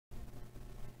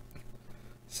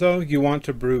So you want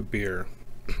to brew beer?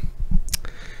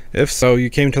 If so, you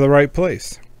came to the right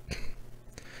place.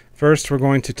 First, we're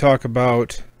going to talk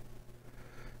about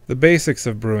the basics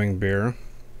of brewing beer,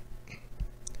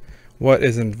 what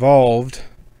is involved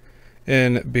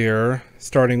in beer,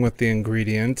 starting with the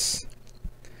ingredients,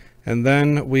 and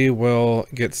then we will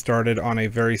get started on a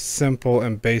very simple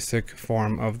and basic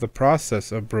form of the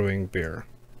process of brewing beer.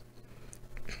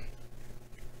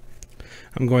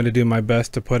 I'm going to do my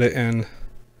best to put it in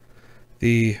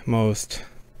the most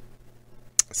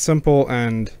simple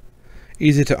and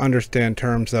easy to understand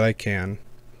terms that I can.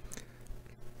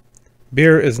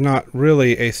 Beer is not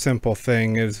really a simple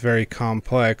thing. It is very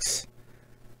complex,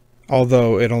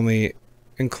 although it only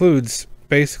includes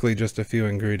basically just a few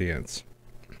ingredients.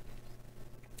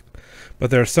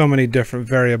 But there are so many different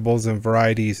variables and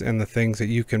varieties in the things that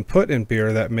you can put in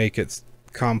beer that make it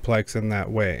complex in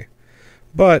that way.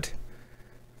 But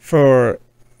for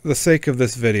the sake of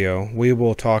this video, we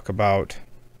will talk about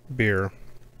beer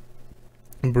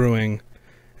brewing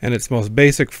in its most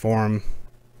basic form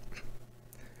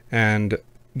and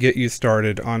get you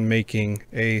started on making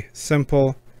a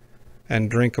simple and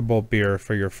drinkable beer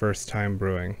for your first time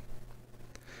brewing.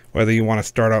 Whether you want to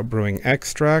start out brewing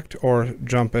extract or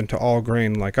jump into all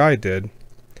grain like I did,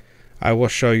 I will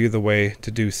show you the way to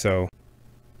do so.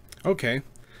 Okay,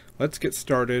 let's get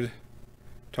started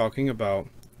talking about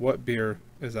what beer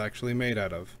is actually made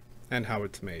out of and how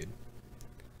it's made.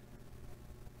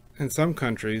 In some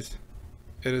countries,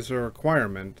 it is a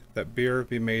requirement that beer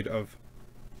be made of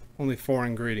only 4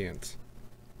 ingredients: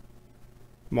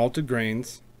 malted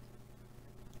grains,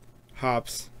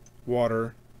 hops,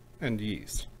 water, and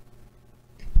yeast.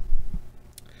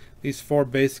 These 4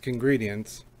 basic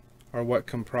ingredients are what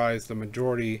comprise the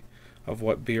majority of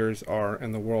what beers are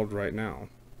in the world right now.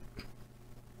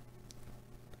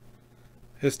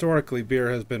 Historically, beer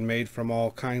has been made from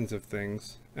all kinds of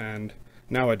things, and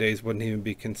nowadays wouldn't even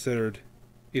be considered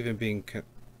even being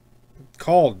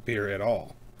called beer at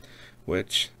all.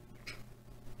 Which,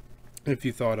 if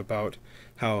you thought about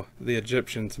how the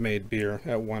Egyptians made beer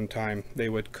at one time, they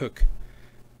would cook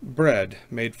bread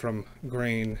made from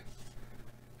grain,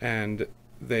 and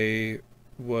they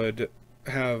would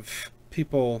have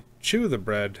people chew the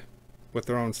bread with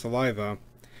their own saliva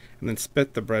and then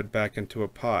spit the bread back into a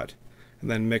pot, and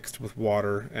then mixed with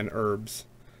water and herbs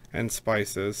and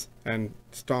spices and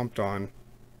stomped on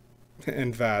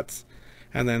in vats,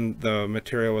 and then the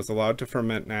material was allowed to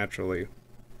ferment naturally,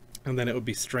 and then it would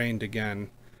be strained again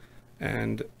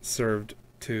and served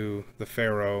to the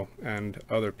pharaoh and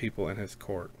other people in his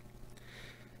court.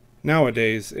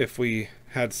 Nowadays, if we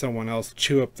had someone else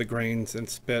chew up the grains and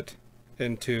spit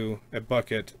into a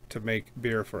bucket to make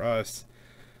beer for us,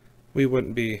 we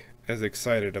wouldn't be as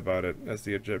excited about it as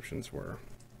the Egyptians were.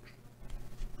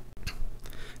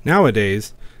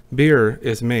 Nowadays, beer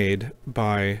is made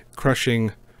by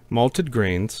crushing malted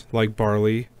grains like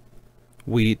barley,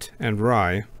 wheat, and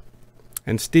rye,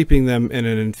 and steeping them in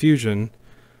an infusion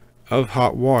of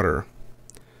hot water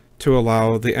to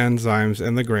allow the enzymes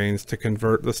in the grains to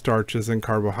convert the starches and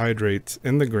carbohydrates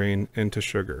in the grain into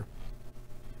sugar.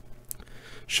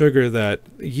 Sugar that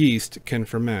yeast can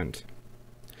ferment.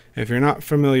 If you're not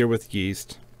familiar with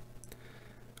yeast,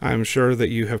 I'm sure that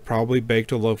you have probably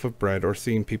baked a loaf of bread or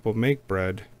seen people make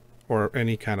bread or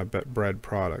any kind of bread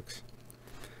products.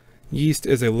 Yeast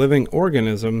is a living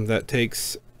organism that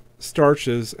takes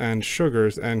starches and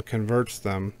sugars and converts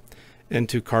them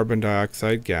into carbon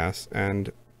dioxide gas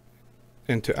and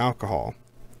into alcohol.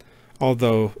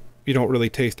 Although you don't really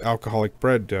taste alcoholic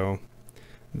bread dough,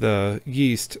 the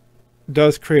yeast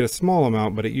does create a small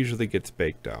amount, but it usually gets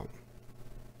baked out.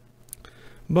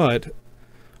 But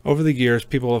over the years,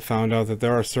 people have found out that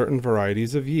there are certain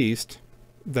varieties of yeast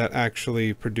that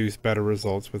actually produce better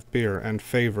results with beer and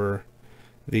favor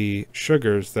the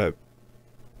sugars that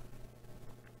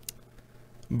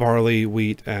barley,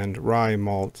 wheat, and rye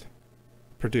malt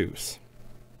produce.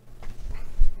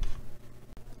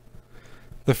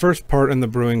 The first part in the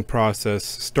brewing process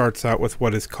starts out with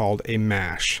what is called a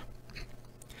mash.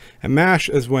 A mash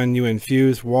is when you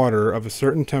infuse water of a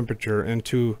certain temperature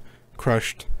into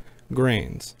crushed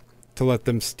grains to let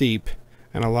them steep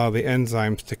and allow the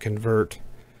enzymes to convert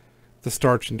the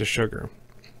starch into sugar.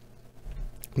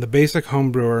 The basic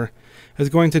home brewer is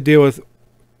going to deal with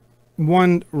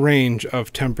one range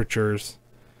of temperatures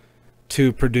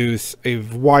to produce a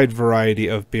wide variety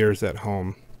of beers at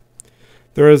home.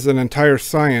 There is an entire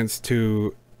science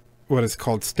to what is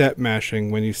called step mashing,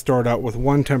 when you start out with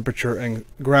one temperature and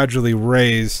gradually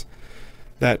raise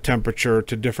that temperature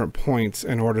to different points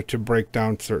in order to break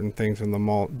down certain things in the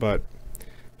malt. But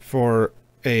for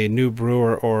a new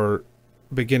brewer or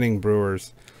beginning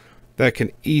brewers, that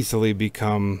can easily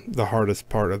become the hardest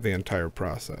part of the entire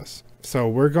process. So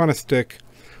we're going to stick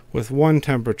with one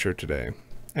temperature today,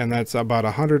 and that's about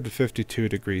 152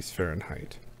 degrees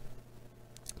Fahrenheit.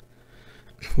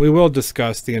 We will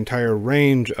discuss the entire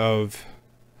range of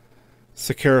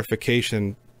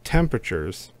saccharification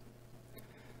temperatures,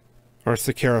 or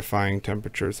saccharifying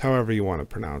temperatures, however you want to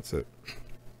pronounce it.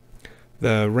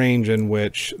 The range in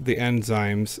which the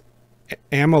enzymes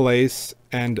amylase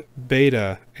and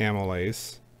beta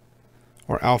amylase,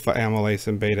 or alpha amylase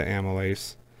and beta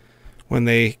amylase, when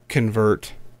they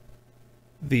convert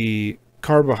the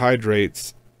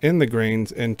carbohydrates in the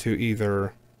grains into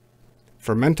either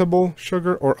fermentable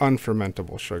sugar or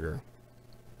unfermentable sugar.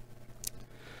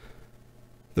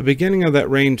 The beginning of that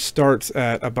range starts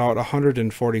at about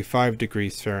 145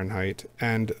 degrees Fahrenheit,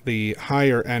 and the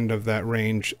higher end of that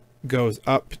range goes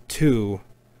up to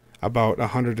about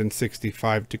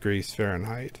 165 degrees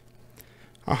Fahrenheit.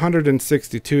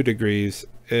 162 degrees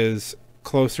is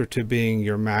closer to being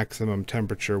your maximum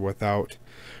temperature without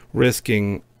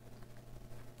risking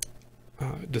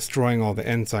destroying all the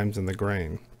enzymes in the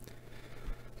grain.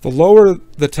 The lower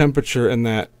the temperature in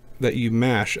that you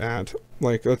mash at,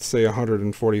 like let's say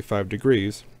 145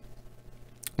 degrees,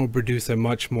 will produce a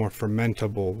much more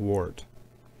fermentable wort.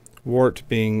 Wort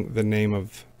being the name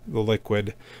of the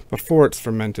liquid before it's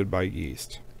fermented by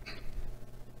yeast.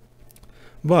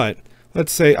 But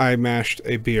let's say I mashed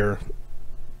a beer,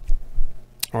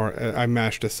 or I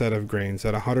mashed a set of grains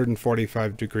at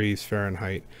 145 degrees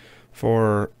Fahrenheit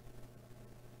for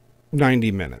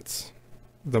 90 minutes.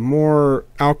 The more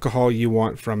alcohol you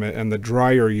want from it and the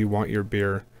drier you want your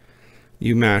beer,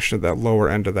 you mash at that lower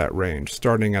end of that range,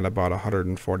 starting at about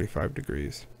 145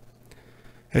 degrees.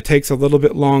 It takes a little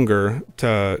bit longer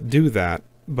to do that,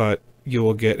 but you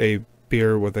will get a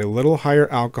beer with a little higher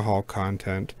alcohol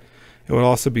content. It will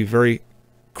also be very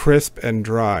crisp and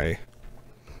dry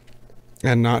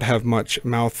and not have much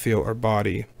mouthfeel or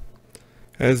body.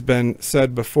 It has been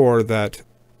said before that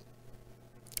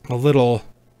a little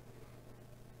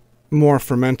more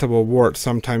fermentable wort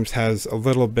sometimes has a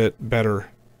little bit better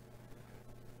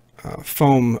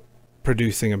foam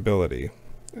producing ability.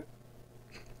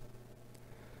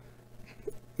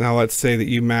 Now let's say that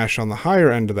you mash on the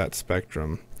higher end of that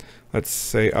spectrum, let's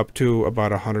say up to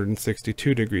about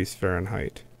 162 degrees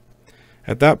Fahrenheit.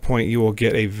 At that point you will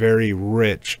get a very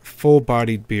rich,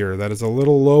 full-bodied beer that is a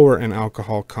little lower in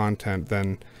alcohol content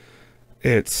than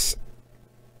its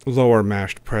lower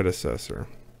mashed predecessor.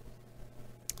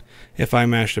 If I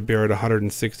mash a beer at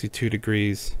 162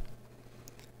 degrees,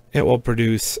 it will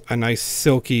produce a nice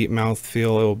silky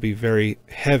mouthfeel. It will be very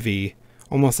heavy,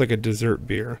 almost like a dessert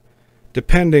beer,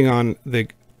 depending on the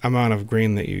amount of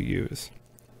grain that you use.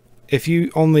 If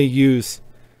you only use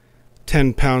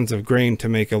 10 pounds of grain to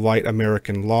make a light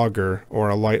American lager or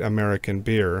a light American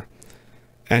beer,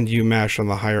 and you mash on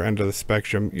the higher end of the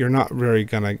spectrum, you're not really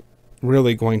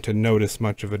going to notice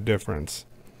much of a difference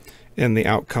in the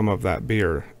outcome of that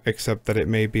beer, except that it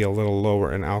may be a little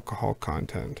lower in alcohol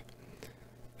content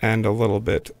and a little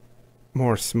bit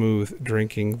more smooth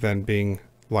drinking than being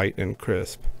light and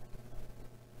crisp.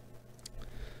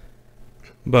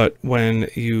 But when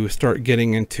you start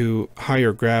getting into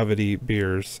higher gravity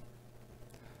beers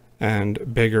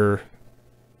and bigger,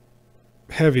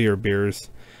 heavier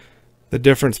beers, the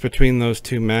difference between those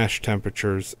two mash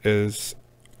temperatures is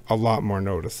a lot more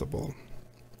noticeable.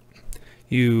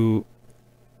 You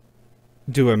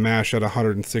do a mash at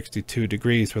 162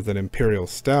 degrees with an imperial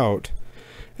stout,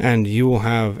 and you will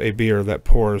have a beer that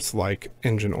pours like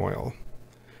engine oil.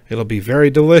 It'll be very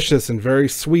delicious and very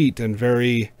sweet and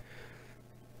very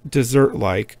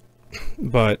dessert-like,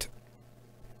 but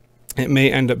it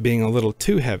may end up being a little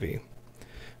too heavy.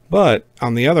 But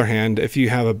on the other hand, if you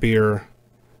have a beer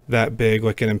that big,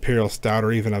 like an imperial stout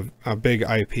or even a big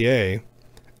IPA,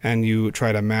 and you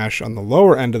try to mash on the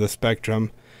lower end of the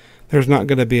spectrum, there's not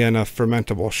going to be enough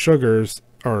fermentable sugars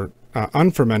or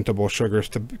unfermentable sugars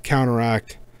to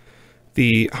counteract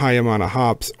the high amount of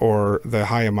hops or the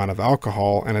high amount of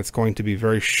alcohol, and it's going to be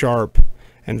very sharp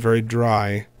and very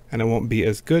dry, and it won't be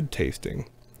as good tasting.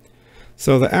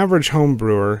 So the average home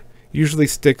brewer usually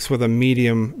sticks with a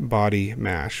medium body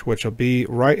mash, which will be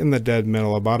right in the dead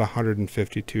middle, about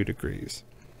 152 degrees.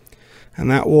 And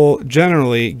that will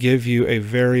generally give you a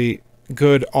very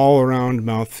good all-around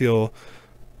mouthfeel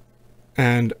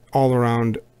and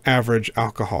all-around average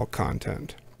alcohol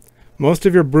content. Most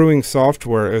of your brewing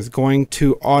software is going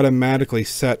to automatically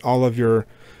set all of your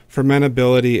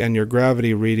fermentability and your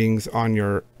gravity readings on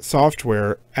your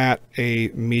software at a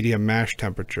medium mash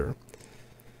temperature.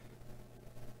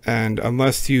 And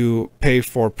unless you pay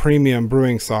for premium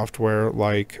brewing software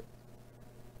like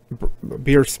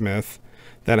Beersmith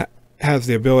that has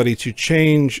the ability to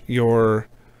change your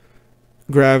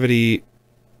gravity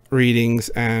readings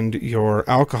and your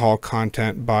alcohol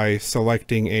content by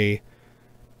selecting a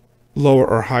lower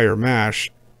or higher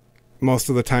mash, most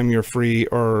of the time your free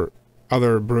or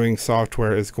other brewing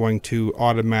software is going to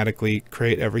automatically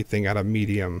create everything at a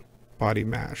medium body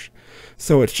mash.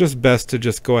 So it's just best to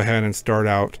just go ahead and start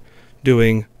out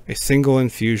doing a single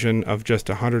infusion of just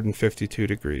 152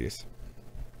 degrees.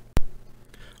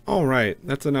 Alright,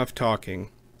 that's enough talking.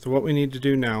 So what we need to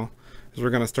do now is we're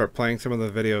going to start playing some of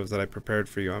the videos that I prepared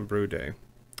for you on Brew Day.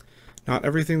 Not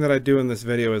everything that I do in this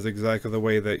video is exactly the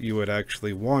way that you would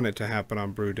actually want it to happen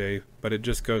on Brew Day, but it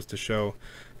just goes to show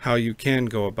how you can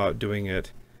go about doing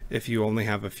it if you only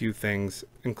have a few things,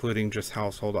 including just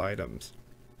household items.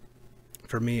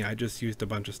 For me, I just used a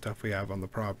bunch of stuff we have on the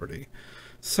property.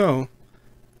 So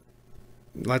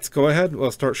let's go ahead.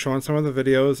 We'll start showing some of the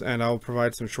videos, and I'll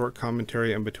provide some short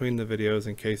commentary in between the videos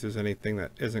in case there's anything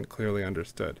that isn't clearly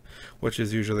understood, which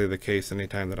is usually the case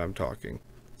anytime that I'm talking.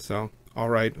 So,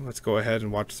 alright, let's go ahead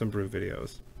and watch some brew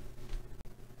videos.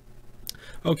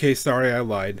 Okay, sorry, I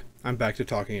lied. I'm back to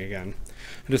talking again.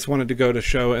 I just wanted to go to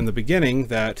show in the beginning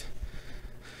that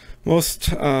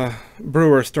most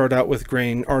brewers start out with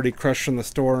grain already crushed from the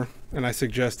store, and I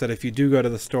suggest that if you do go to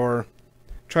the store,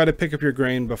 try to pick up your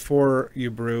grain before you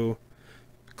brew,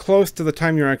 close to the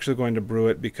time you're actually going to brew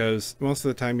it, because most of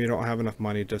the time you don't have enough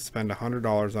money to spend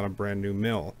 $100 on a brand new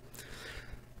mill.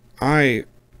 I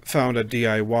found a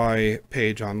DIY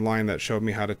page online that showed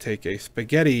me how to take a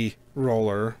spaghetti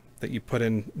roller that you put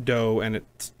in dough and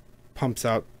it pumps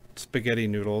out spaghetti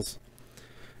noodles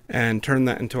and turn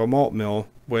that into a malt mill,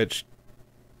 which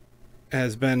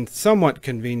has been somewhat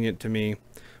convenient to me,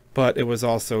 but it was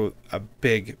also a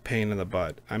big pain in the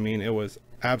butt. I mean, it was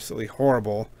absolutely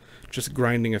horrible just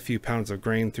grinding a few pounds of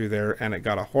grain through there, and it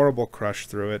got a horrible crush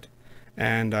through it,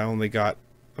 and I only got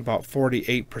about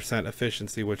 48%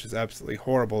 efficiency, which is absolutely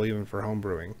horrible even for home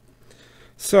brewing.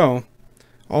 So,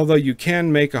 although you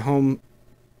can make a home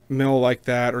mill like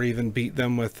that, or even beat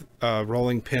them with a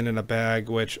rolling pin in a bag,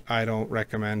 which I don't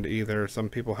recommend either. Some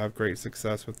people have great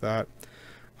success with that.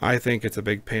 I think it's a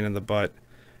big pain in the butt.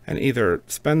 And either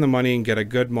spend the money and get a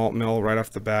good malt mill right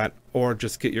off the bat, or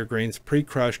just get your grains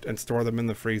pre-crushed and store them in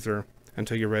the freezer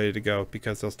until you're ready to go,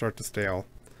 because they'll start to stale.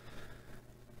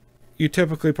 You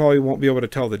typically probably won't be able to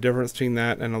tell the difference between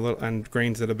that and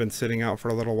grains that have been sitting out for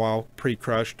a little while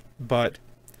pre-crushed, but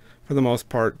for the most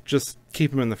part, just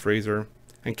keep them in the freezer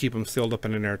and keep them sealed up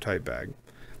in an airtight bag.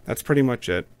 That's pretty much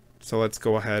it. So let's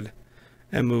go ahead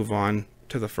and move on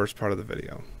to the first part of the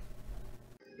video.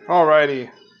 Alrighty,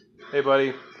 hey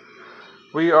buddy.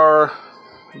 We are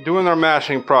doing our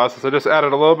mashing process. I just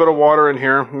added a little bit of water in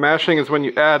here. Mashing is when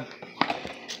you add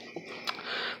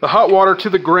the hot water to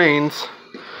the grains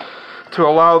to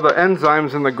allow the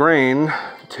enzymes in the grain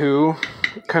to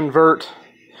convert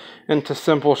into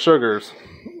simple sugars.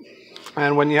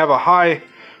 And when you have a high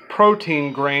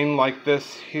protein grain like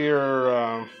this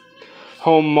here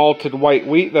home malted white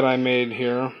wheat that I made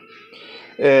here,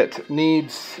 it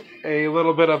needs a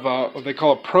little bit of a, what they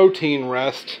call a protein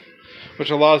rest, which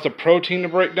allows the protein to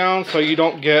break down so you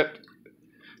don't get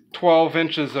 12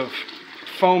 inches of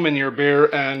foam in your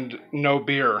beer and no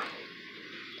beer.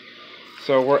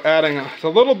 So we're adding, it's a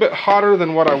little bit hotter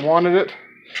than what I wanted it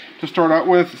to start out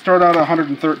with. Start out at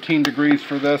 113 degrees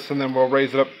for this, and then we'll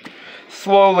raise it up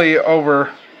slowly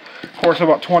over the course of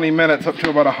about 20 minutes up to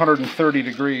about 130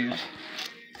 degrees.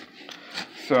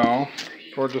 So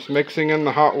we're just mixing in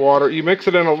the hot water. You mix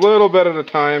it in a little bit at a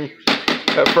time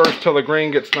at first till the grain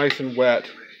gets nice and wet,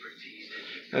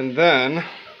 and then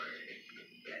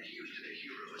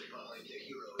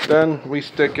we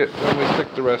stick it. Then we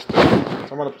stick the rest in. So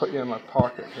I'm going to put you in my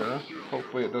pocket here.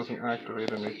 Hopefully it doesn't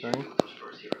activate anything.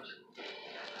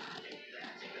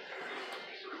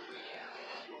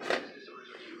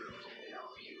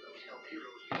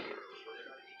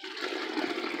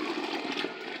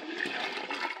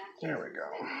 There we go.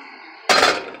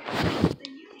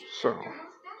 So,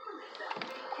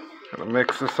 gonna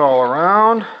mix this all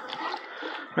around.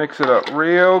 Mix it up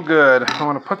real good. I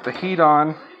want to put the heat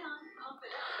on,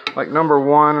 like number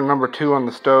 1 and number 2 on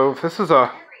the stove. This is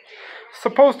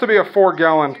supposed to be a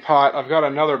 4-gallon pot. I've got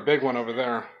another big one over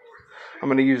there. I'm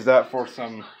going to use that for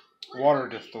some water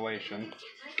distillation.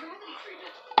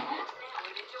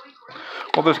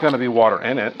 Well, there's going to be water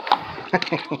in it.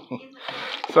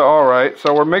 So, alright,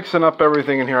 so we're mixing up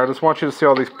everything in here. I just want you to see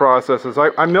all these processes.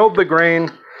 I milled the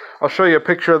grain. I'll show you a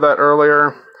picture of that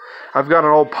earlier. I've got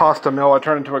an old pasta mill I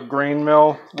turned into a grain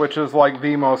mill, which is like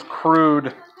the most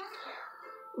crude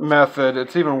method.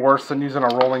 It's even worse than using a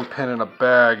rolling pin in a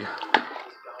bag.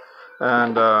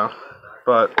 And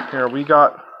but here we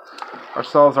got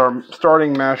ourselves our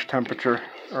starting mash temperature,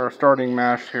 or starting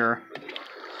mash here.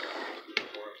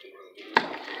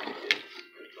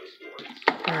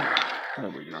 There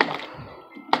we go.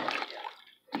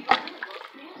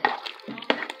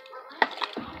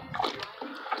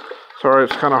 Sorry,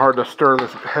 it's kind of hard to stir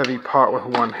this heavy pot with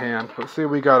one hand. But see,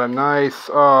 we got a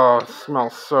nice, oh, it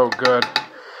smells so good.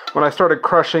 When I started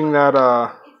crushing that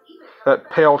that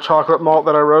pale chocolate malt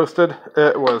that I roasted,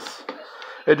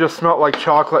 it just smelled like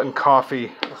chocolate and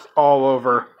coffee. It's all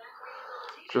over.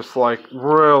 Just like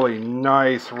really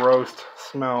nice roast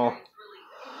smell.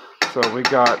 So we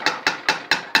got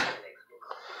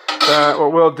that.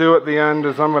 What we'll do at the end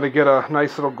is I'm going to get a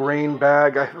nice little grain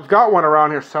bag. I've got one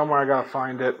around here somewhere. I got to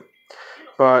find it.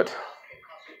 But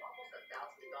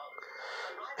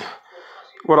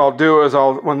what I'll do is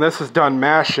when this is done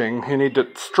mashing, you need to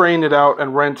strain it out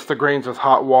and rinse the grains with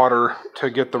hot water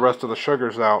to get the rest of the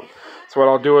sugars out. So what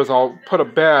I'll do is I'll put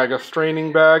a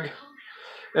straining bag,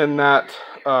 in that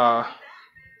pot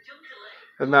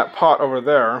over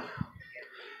there,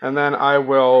 and then I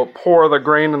will pour the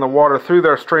grain and the water through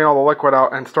there, strain all the liquid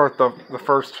out, and start the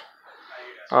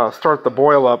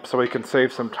boil up so we can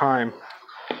save some time.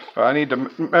 I need to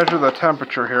measure the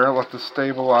temperature here. Let this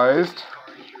stabilized.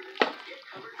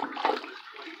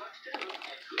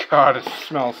 God, it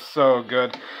smells so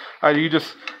good.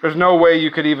 There's no way you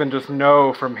could even just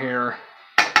know from here.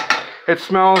 It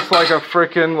smells like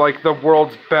like the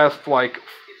world's best, like,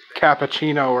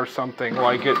 cappuccino or something.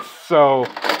 Like, it's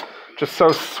just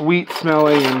so sweet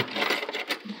smelling and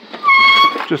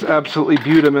just absolutely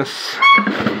beautimous.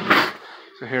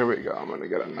 So here we go. I'm going to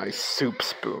get a nice soup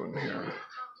spoon here.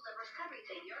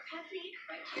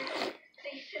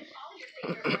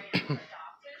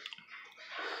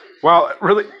 Wow, it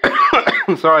really,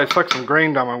 sorry, I stuck some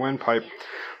grain down my windpipe.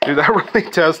 Dude, that really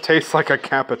does taste like a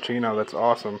cappuccino. That's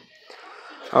awesome.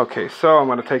 Okay, so I'm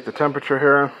going to take the temperature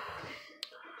here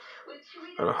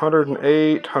at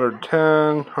 108,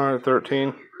 110,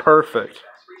 113. Perfect.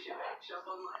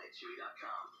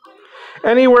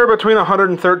 Anywhere between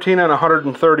 113 and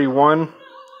 131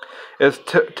 is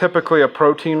typically a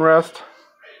protein rest.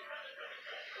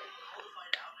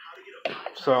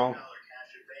 So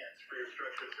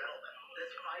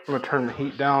I'm going to turn the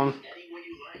heat down.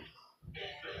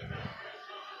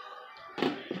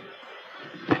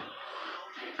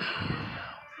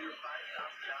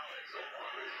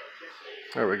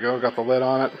 There we go, got the lid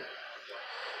on it.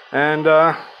 And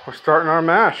we're starting our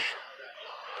mash.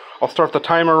 I'll start the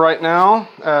timer right now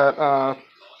at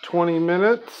 20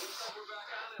 minutes.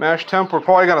 Mash temp, we're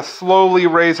probably going to slowly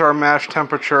raise our mash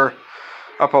temperature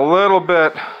up a little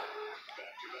bit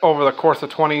over the course of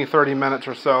 20-30 minutes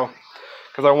or so,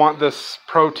 because I want this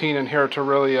protein in here to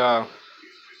really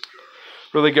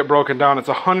get broken down. It's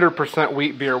 100%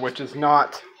 wheat beer, which is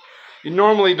not, you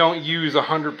normally don't use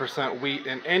 100% wheat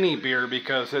in any beer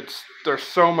because there's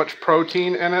so much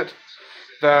protein in it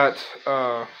that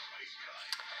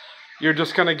you're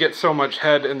just going to get so much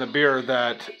head in the beer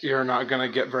that you're not going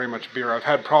to get very much beer. I've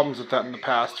had problems with that in the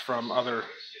past from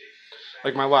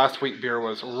like my last wheat beer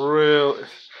was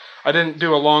I didn't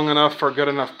do a long enough or good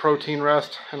enough protein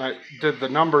rest, and the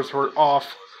numbers were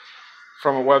off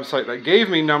from a website that gave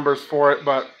me numbers for it,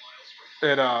 but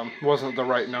it wasn't the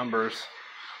right numbers.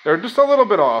 They're just a little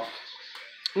bit off.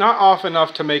 Not off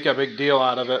enough to make a big deal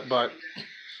out of it, but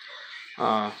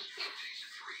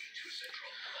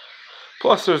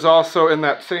plus there's also in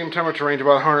that same temperature range,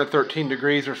 about 113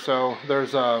 degrees or so,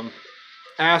 there's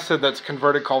acid that's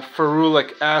converted called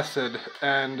ferulic acid,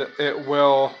 and it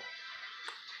will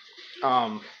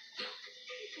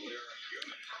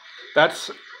that's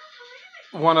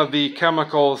one of the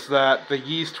chemicals that the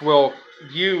yeast will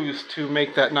use to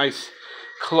make that nice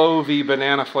clovey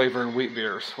banana flavor in wheat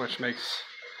beers, which makes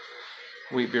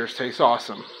wheat beers taste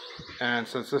awesome. And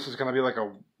since this is going to be like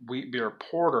a wheat beer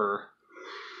porter,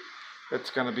 it's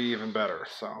going to be even better.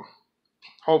 So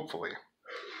hopefully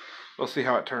we'll see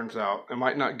how it turns out. It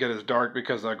might not get as dark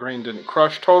because the grain didn't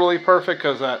crush totally perfect,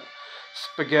 because that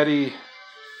spaghetti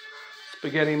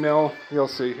mill, you'll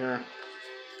see here,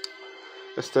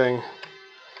 this thing,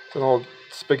 it's an old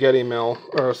spaghetti mill,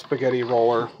 or a spaghetti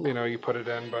roller, you know, you put it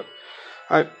in, but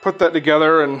I put that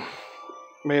together and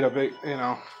made a big, you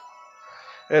know,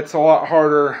 it's a lot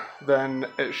harder than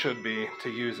it should be to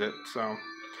use it, so.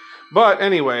 But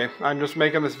anyway, I'm just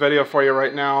making this video for you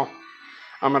right now.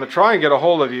 I'm going to try and get a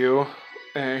hold of you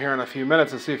here in a few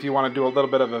minutes and see if you want to do a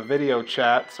little bit of a video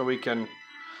chat so we can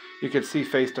you can see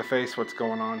face to face what's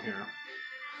going on here.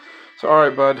 So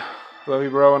alright bud, love you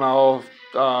bro, and I'll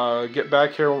get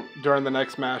back here during the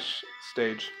next mash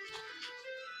stage.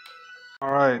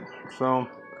 Alright, so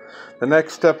the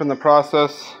next step in the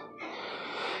process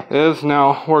is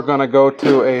now we're going to go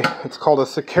to it's called a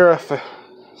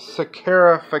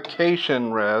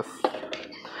saccharification rest,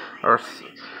 or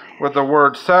with the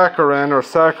word saccharin or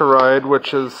saccharide,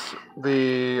 which is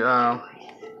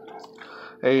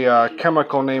a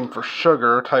chemical name for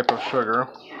sugar, type of sugar.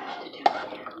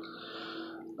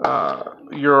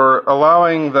 You're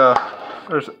allowing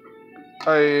there's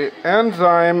a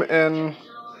enzyme in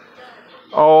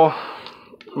all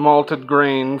malted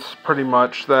grains pretty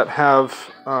much that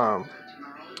have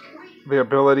the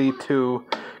ability to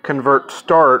convert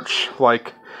starch,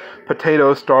 like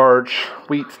potato starch,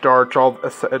 wheat starch,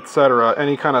 etc.,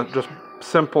 any kind of just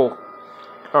simple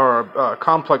or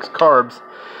complex carbs,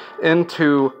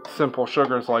 into simple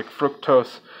sugars like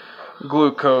fructose,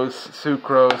 glucose,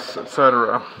 sucrose,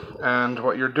 etc. And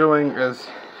what you're doing is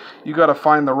you got to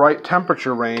find the right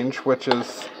temperature range, which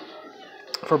is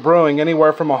for brewing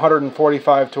anywhere from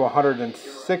 145 to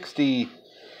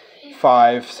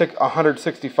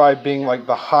 165 being like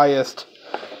the highest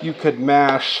you could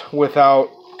mash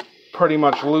without pretty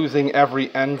much losing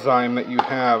every enzyme that you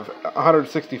have.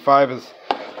 165 is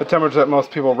the temperature that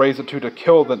most people raise it to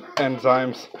kill the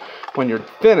enzymes when you're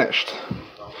finished.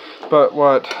 But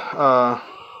what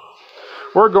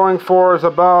we're going for is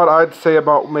about, I'd say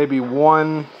about maybe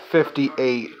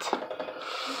 158.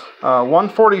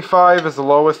 145 is the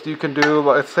lowest you can do.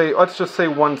 Let's just say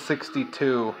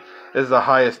 162 is the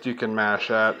highest you can mash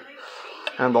at.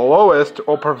 And the lowest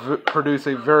will produce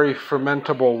a very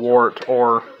fermentable wort,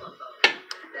 or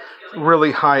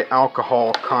really high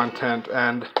alcohol content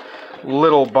and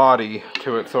little body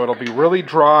to it. So it'll be really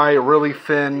dry, really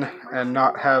thin, and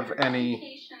not have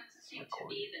any...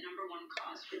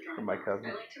 My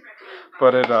cousin.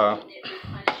 But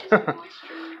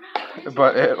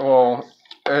but it will,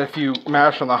 if you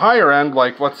mash on the higher end,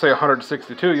 like let's say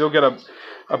 162, you'll get a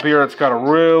beer that's got a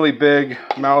really big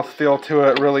mouthfeel to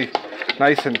it, really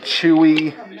nice and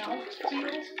chewy.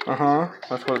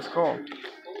 That's what it's called.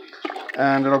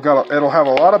 And it'll have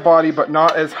a lot of body, but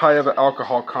not as high of an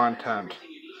alcohol content.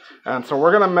 And so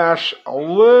we're gonna mash a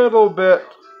little bit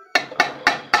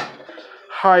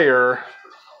higher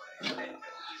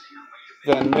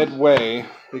than midway,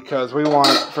 because we want,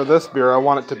 for this beer, I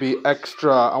want it to be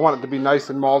extra, I want it to be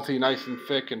nice and malty, nice and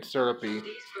thick and syrupy.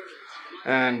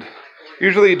 And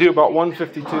usually you do about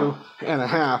 152 and a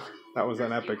half. That was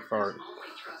an epic fart.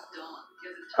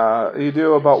 You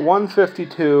do about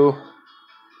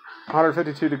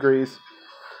 152 degrees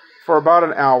for about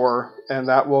an hour, and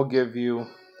that will give you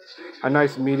a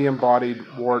nice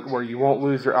medium-bodied wort where you won't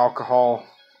lose your alcohol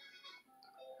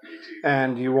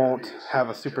and you won't have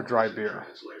a super dry beer.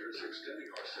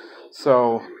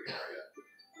 So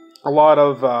a lot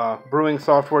of brewing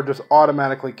software just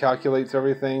automatically calculates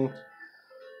everything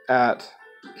at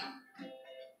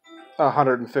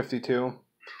 152,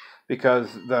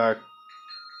 because a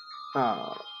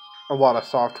lot of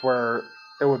software,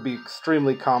 it would be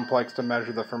extremely complex to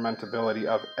measure the fermentability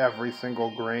of every single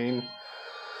grain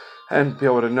and be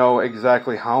able to know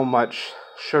exactly how much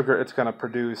sugar it's going to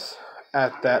produce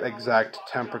at that exact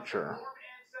temperature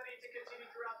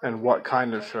and what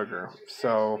kind of sugar.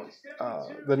 So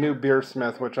the new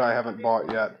Beersmith, which I haven't bought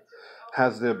yet,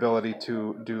 has the ability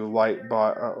to do like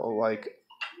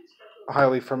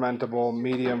highly fermentable,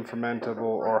 medium fermentable,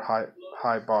 or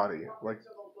high body.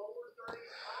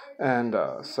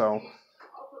 So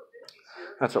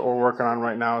that's what we're working on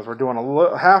right now. Is we're doing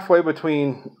halfway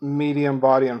between medium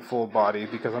body and full body,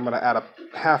 because I'm going to add a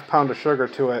half pound of sugar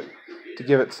to it to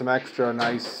give it some extra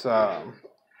nice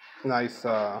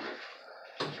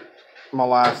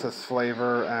molasses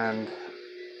flavor and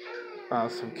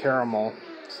some caramel.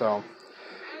 So,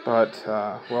 but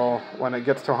well, when it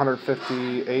gets to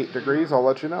 158 degrees, I'll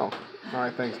let you know. All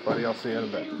right, thanks, buddy. I'll see you in a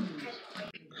bit.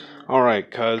 All right,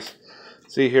 cuz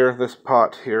see here, this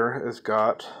pot here has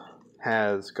got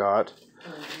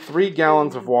 3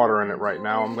 gallons of water in it right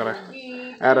now. I'm gonna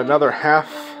add another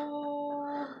half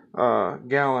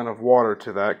gallon of water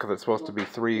to that, because it's supposed to be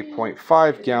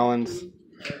 3.5 gallons.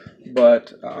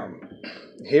 But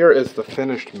here is the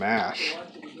finished mash.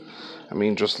 I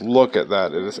mean, just look at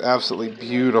that. It is absolutely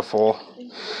beautiful.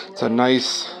 It's a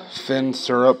nice thin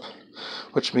syrup,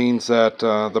 which means that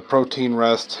the protein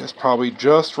rest is probably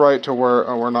just right to where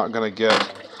we're not going to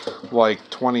get like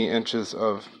 20 inches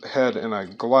of head in a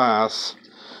glass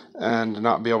and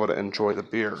not be able to enjoy the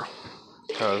beer,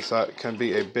 because that can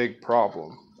be a big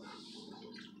problem.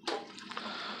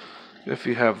 if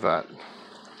you have that.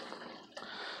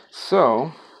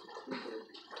 So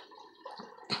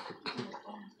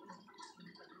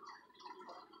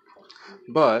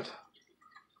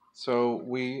so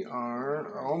we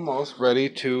are almost ready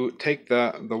to take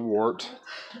the wort.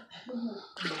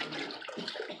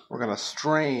 We're gonna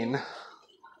strain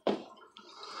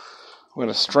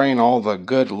all the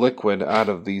good liquid out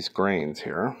of these grains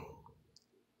here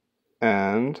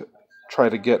and try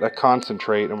to get a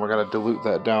concentrate, and we're going to dilute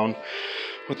that down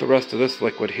with the rest of this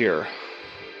liquid here,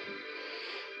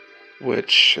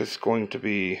 which is going to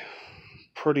be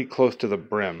pretty close to the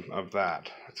brim of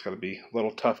that. It's going to be a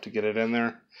little tough to get it in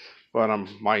there, but I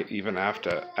might even have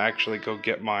to actually go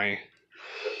get my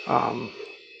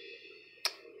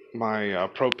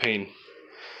propane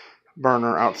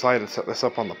burner outside and set this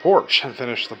up on the porch and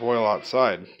finish the boil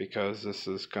outside, because this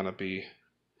is going to be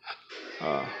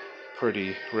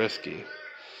pretty risky.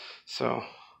 So,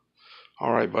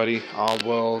 alright buddy, I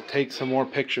will take some more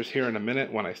pictures here in a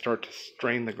minute. When I start to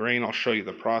strain the grain, I'll show you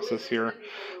the process here.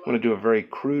 I'm going to do a very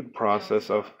crude process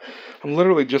of, I'm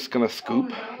literally just going to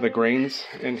scoop the grains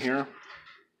in here.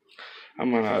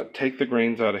 I'm going to take the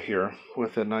grains out of here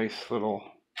with a nice little,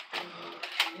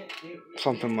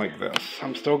 something like this.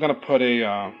 I'm still going to put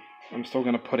a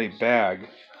bag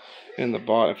in the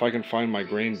bottom. If I can find my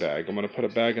grain bag, I'm going to put a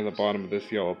bag in the bottom of this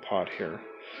yellow pot here.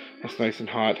 That's nice and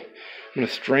hot. I'm going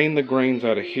to strain the grains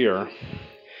out of here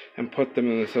and put them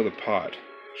in this other pot.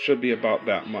 Should be about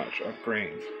that much of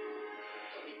grains.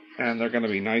 And they're going to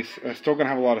be nice. They're still going to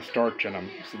have a lot of starch in them.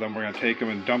 So then we're going to take them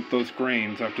and dump those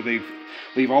grains after they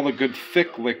leave all the good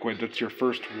thick liquid. That's your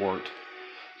first wort.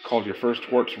 Called your first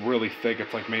wort. It's really thick.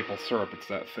 It's like maple syrup. It's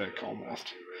that thick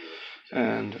almost.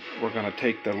 And we're going to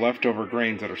take the leftover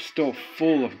grains that are still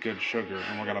full of good sugar,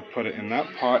 and we're going to put it in that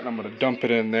pot, and I'm going to dump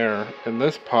it in there, in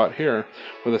this pot here,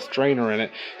 with a strainer in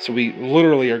it. So we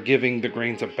literally are giving the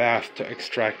grains a bath to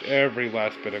extract every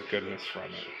last bit of goodness from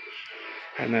it.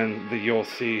 And then you'll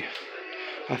see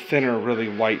a thinner, really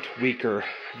light, weaker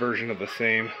version of the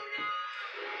same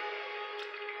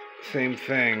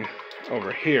thing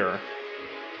over here.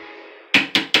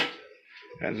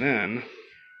 And then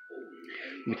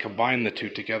when we combine the two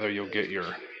together, you'll get your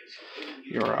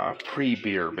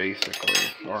pre-beer, basically,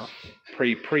 or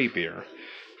pre-beer,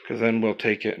 because then we'll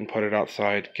take it and put it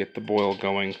outside, get the boil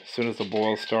going. As soon as the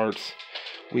boil starts,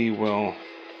 we will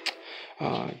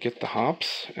get the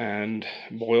hops and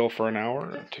boil for an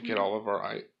hour to get all of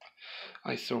our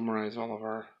isomerize all of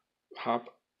our hop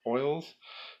oils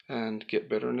and get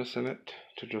bitterness in it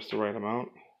to just the right amount.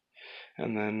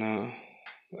 And then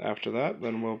after that,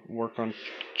 then we'll work on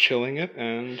chilling it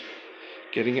and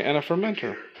getting it in a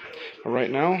fermenter. But right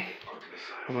now,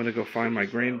 I'm going to go find my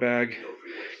grain bag,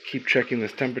 keep checking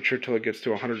this temperature till it gets to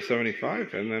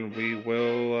 175, and then we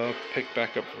will pick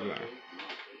back up from there.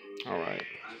 Alright.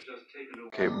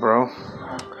 Okay, bro.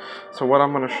 So what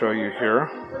I'm going to show you here,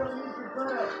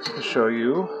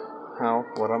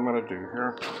 what I'm going to do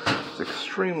here. It's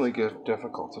extremely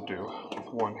difficult to do with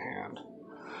one hand.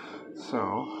 So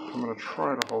I'm going to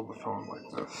try to hold the phone like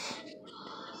this.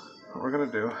 What we're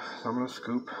going to do is I'm going to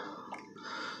scoop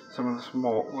some of this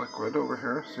malt liquid over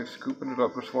here. So scooping it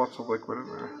up, there's lots of liquid in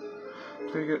there.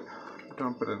 Take it,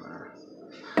 dump it in there.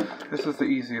 This is the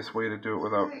easiest way to do it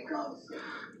without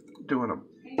doing a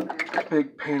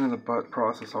big pain in the butt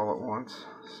process all at once.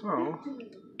 So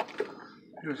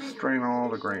you just strain all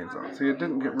the grains out. See, it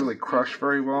didn't get really crushed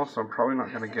very well, so I'm probably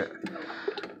not going to get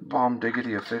bomb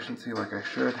diggity efficiency like I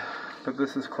should. But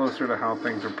this is closer to how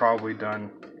things are probably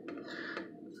done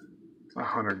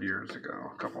 100 years ago,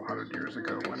 a couple hundred years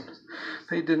ago, when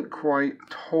they didn't quite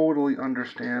totally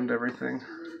understand everything.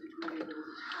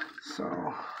 So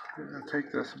I'm going to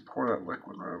take this and pour that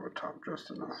liquid right over top just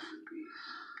enough.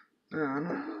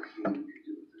 Then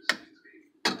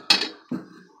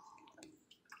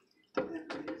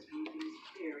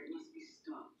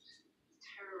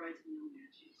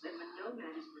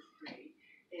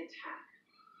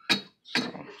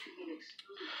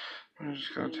I'm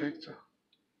just going to take it's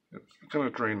going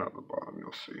to drain out the bottom,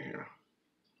 you'll see here.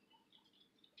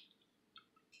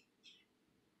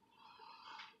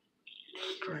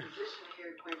 Strain.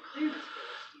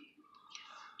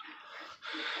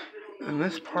 In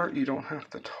this part, you don't have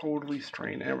to totally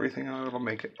strain everything out. It'll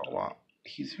make it a lot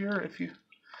easier if you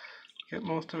get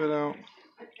most of it out.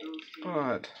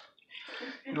 But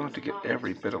you don't have to get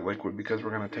every bit of liquid, because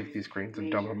we're going to take these grains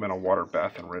and dump them in a water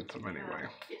bath and rinse them anyway.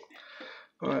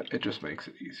 But it just makes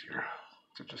it easier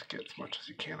to just get as much as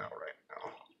you can out right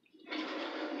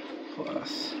now.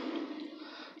 Plus,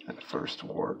 that first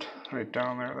wort right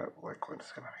down there, that liquid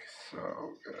is going to be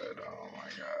so good. Oh my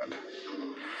god.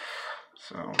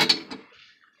 So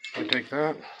I take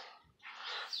that,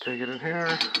 take it in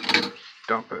here,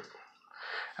 dump it.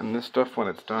 And this stuff, when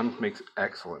it's done, makes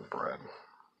excellent bread.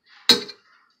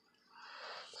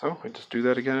 So we just do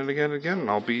that again and again and again, and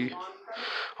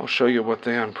I'll show you what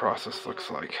the end process looks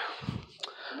like.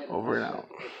 Over and out.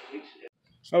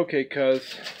 Okay,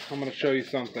 cuz I'm going to show you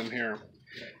something here.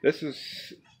 This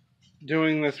is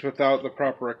doing this without the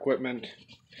proper equipment,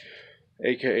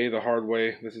 aka the hard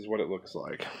way. This is what it looks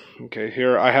like. Okay,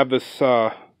 here I have this.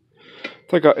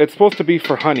 It's supposed to be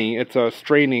for honey. It's a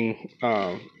straining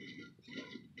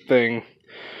thing.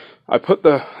 I put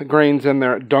the grains in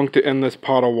there, dunked it in this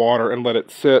pot of water, and let it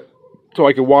sit so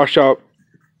I could wash out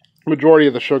majority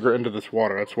of the sugar into this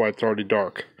water. That's why it's already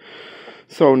dark.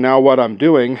 So now what I'm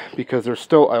doing, because there's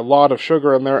still a lot of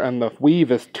sugar in there and the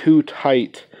weave is too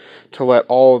tight to let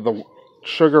all of the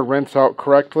sugar rinse out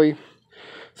correctly.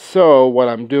 So what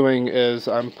I'm doing is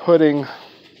I'm putting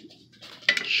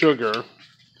sugar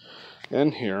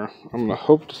in here. I'm going to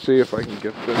hope to see if I can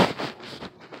get this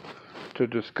to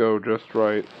just go just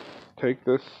right. Take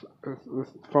this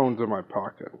phone's in my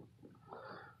pocket.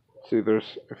 See,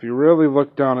 if you really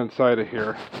look down inside of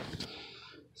here,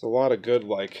 there's a lot of good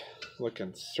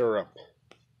looking syrup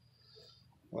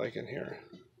in here.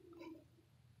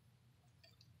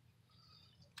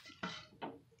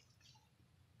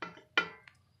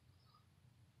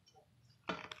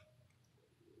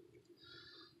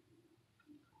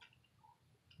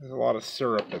 There's a lot of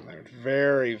syrup in there. It's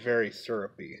very, very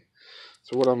syrupy.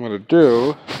 So what I'm going to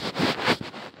do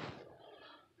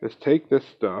is take this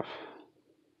stuff,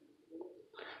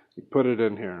 you put it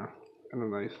in here in a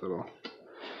nice little,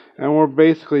 and we're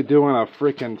basically doing a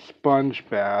freaking sponge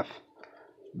bath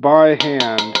by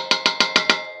hand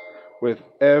with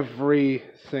every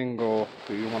single,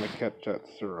 so you want to catch that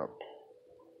syrup.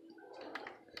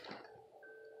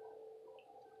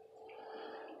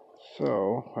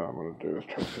 So what I'm going to do is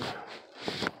try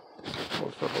to pull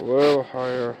this up a little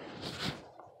higher.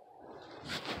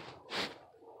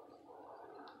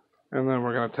 And then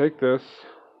we're going to take this.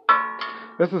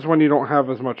 This is when you don't have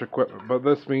as much equipment, but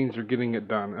this means you're getting it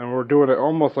done. And we're doing it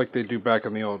almost like they do back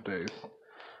in the old days.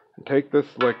 And take this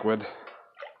liquid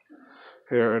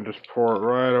here and just pour it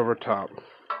right over top.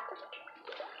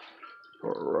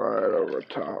 Pour it right over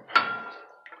top.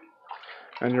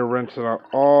 And you're rinsing out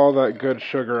all that good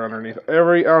sugar underneath.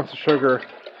 Every ounce of sugar.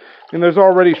 And there's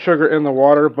already sugar in the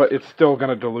water, but it's still going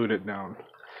to dilute it down.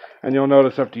 And you'll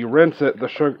notice after you rinse it,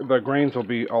 the grains will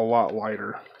be a lot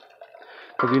lighter.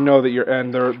 Because you know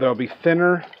that they'll be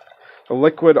thinner. The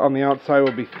liquid on the outside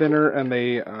will be thinner, and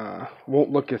they won't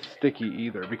look as sticky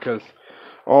either. Because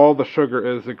all the sugar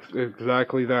is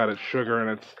exactly that. It's sugar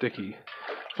and it's sticky.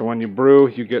 So when you brew,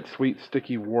 you get sweet,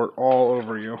 sticky wort all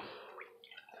over you.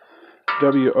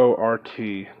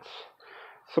 W-O-R-T. It's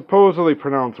supposedly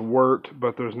pronounced wort,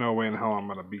 but there's no way in hell I'm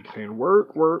going to be saying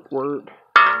wort, wort, wort.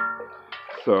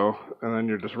 So, and then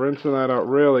you're just rinsing that out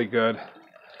really good.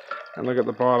 And look at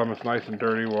the bottom, it's nice and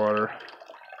dirty water.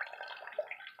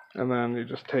 And then you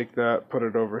just take that, put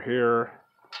it over here.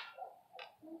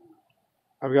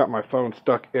 I've got my phone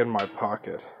stuck in my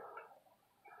pocket.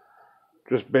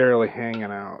 Just barely hanging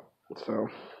out. So,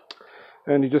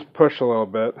 and you just push a little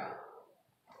bit.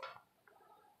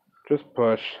 Just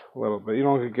push a little bit. You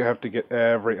don't have to get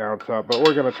every ounce out, but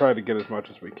we're going to try to get as much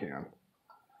as we can.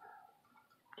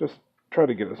 Just try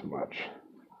to get as much.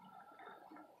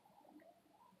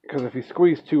 Because if you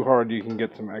squeeze too hard, you can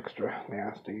get some extra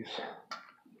nasties.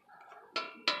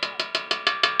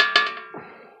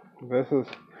 This is,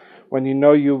 when you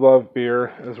know you love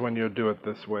beer, is when you do it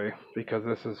this way. Because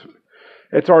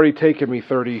it's already taken me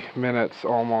 30 minutes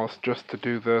almost just to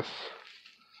do this.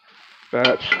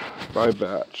 Batch by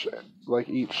batch. Like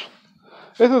each.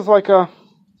 This is like a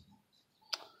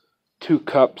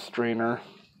 2-cup strainer.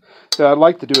 So I'd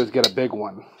like to do is get a big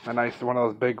one. A nice one of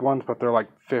those big ones, but they're like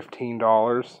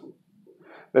 $15.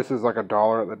 This is like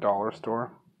 $1 at the dollar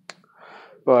store.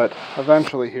 But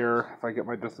eventually here, if I get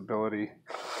my disability,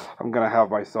 I'm going to have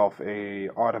myself a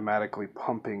automatically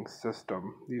pumping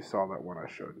system. You saw that one I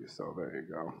showed you, so there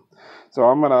you go. So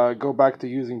I'm going to go back to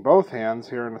using both hands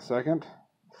here in a second.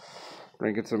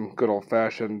 Drinking some good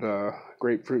old-fashioned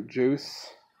grapefruit juice,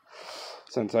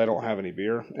 since I don't have any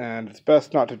beer. And it's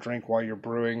best not to drink while you're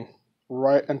brewing,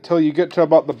 right until you get to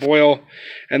about the boil,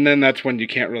 and then that's when you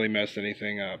can't really mess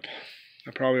anything up.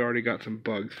 I probably already got some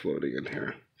bugs floating in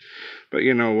here. But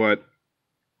you know what?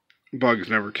 Bugs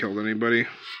never killed anybody.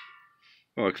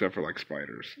 Well, except for like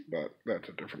spiders, but that's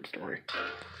a different story.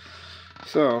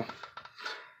 So,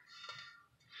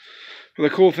 the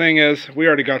cool thing is, we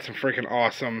already got some freaking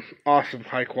awesome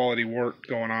high quality wort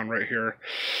going on right here.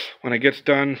 When it gets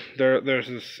done, there's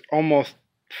this almost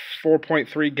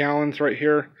 4.3 gallons right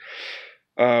here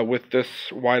with this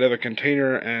wide of a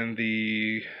container, and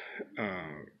the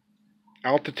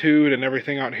altitude and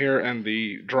everything out here and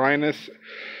the dryness,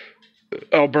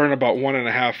 I'll burn about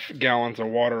 1.5 gallons of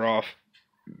water off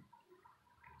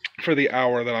for the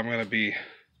hour that I'm going to be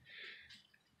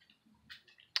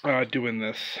doing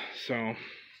this. So,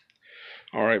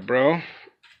 alright, bro.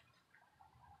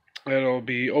 It'll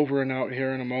be over and out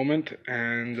here in a moment,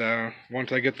 and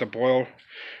once I get the boil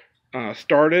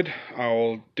started,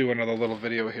 I'll do another little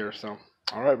video here. So,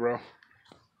 alright, bro.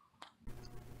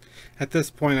 At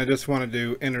this point, I just wanted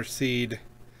to intercede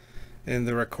in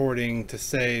the recording to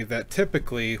say that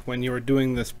typically when you are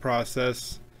doing this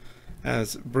process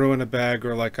as brew-in-a-bag,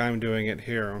 or like I'm doing it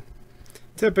here,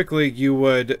 typically you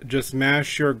would just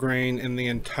mash your grain in the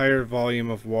entire volume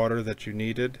of water that you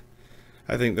needed.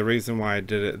 I think the reason why I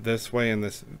did it this way in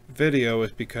this video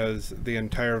is because the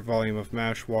entire volume of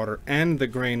mashed water and the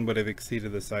grain would have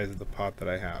exceeded the size of the pot that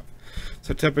I have.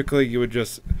 So typically you would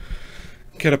just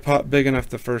get a pot big enough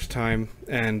the first time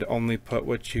and only put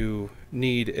what you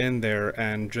need in there,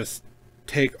 and just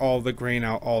take all the grain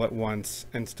out all at once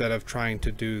instead of trying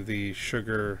to do the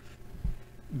sugar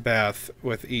bath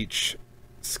with each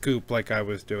scoop like I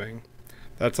was doing.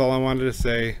 That's all I wanted to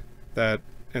say. That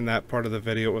in that part of the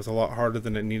video it was a lot harder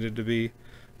than it needed to be,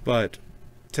 but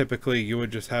typically you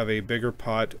would just have a bigger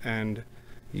pot and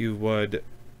you would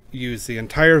use the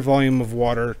entire volume of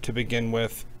water to begin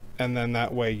with, and then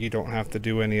that way you don't have to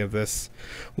do any of this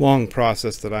long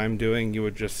process that I'm doing. You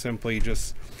would just simply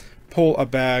just pull a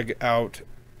bag out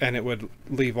and it would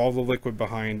leave all the liquid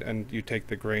behind, and you take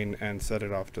the grain and set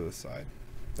it off to the side.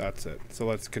 That's it. So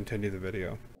let's continue the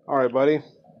video. Alright, buddy.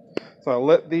 So I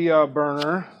lit the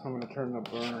burner. I'm going to turn the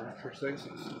burner for 6. Nice.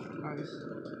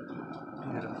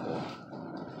 Beautiful.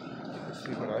 Let's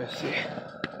see what I see.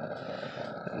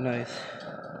 Nice.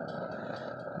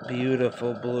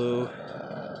 Beautiful blue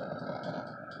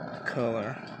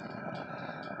color.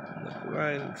 Look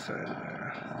right inside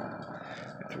there.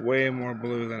 It's way more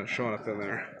blue than it's showing up in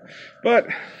there. But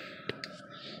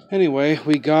anyway,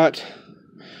 we got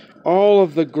all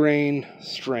of the grain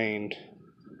strained.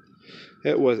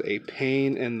 It was a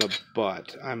pain in the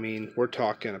butt. I mean, we're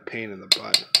talking a pain in the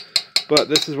butt. But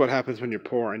this is what happens when you're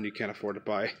poor and you can't afford to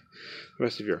buy the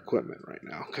rest of your equipment right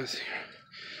now, because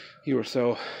you were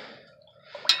so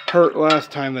hurt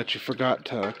last time that you forgot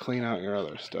to clean out your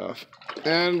other stuff,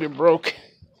 and you broke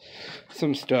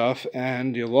some stuff,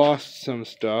 and you lost some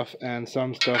stuff, and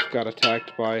some stuff got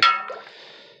attacked by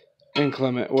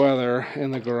inclement weather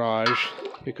in the garage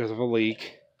because of a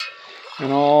leak,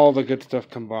 and all the good stuff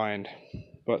combined.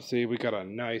 But see, we got a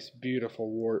nice beautiful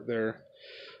wort there.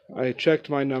 I checked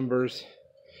my numbers.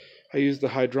 I used the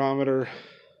hydrometer.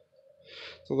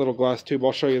 It's a little glass tube.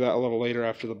 I'll show you that a little later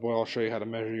after the boil. I'll show you how to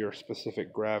measure your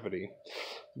specific gravity.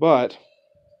 But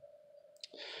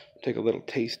take a little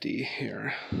tasty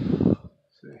here.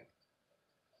 See.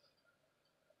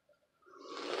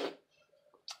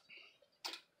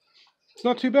 It's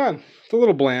not too bad. It's a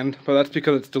little bland, but that's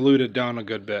because it's diluted down a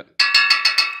good bit.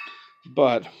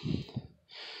 But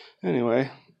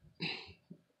anyway,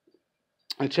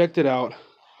 I checked it out.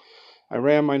 I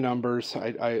ran my numbers.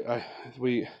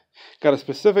 We got a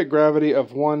specific gravity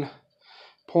of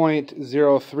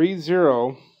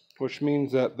 1.030, which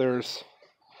means that there's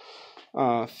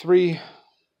 3.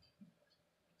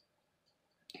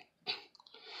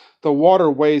 The water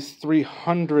weighs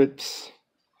 3/100ths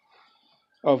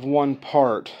of 1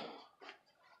 part,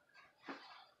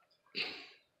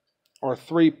 or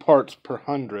 3 parts per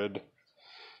 100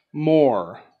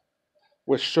 more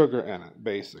with sugar in it,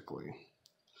 basically.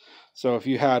 So if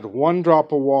you had 1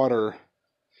 drop of water,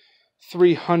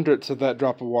 3/100ths of that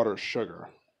drop of water is sugar.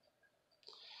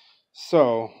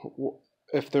 So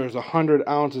if there's 100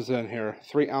 ounces in here,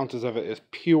 3 ounces of it is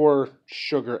pure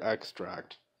sugar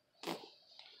extract.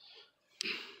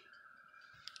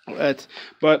 But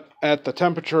at the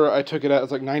temperature I took it at,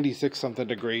 it's like 96 something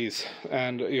degrees,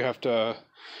 and you have to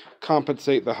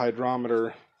compensate the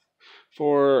hydrometer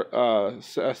for a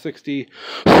 60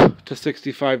 to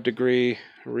 65 degree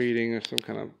reading. There's some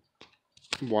kind of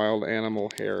wild animal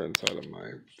hair inside of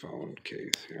my phone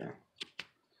case here.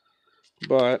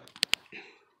 But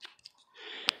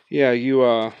yeah,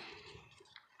 you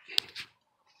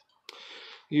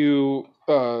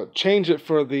change it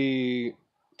for the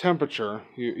temperature.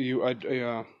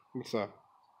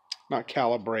 Not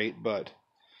calibrate, but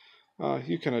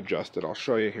you can adjust it. I'll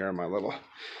show you here in my little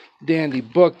dandy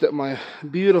book that my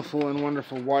beautiful and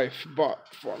wonderful wife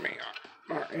bought for me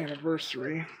on our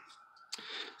anniversary.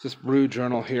 It's this brew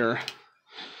journal here.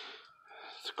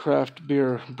 It's a craft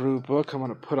beer brew book. I'm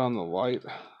going to put on the light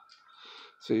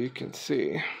so you can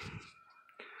see.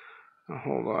 Now,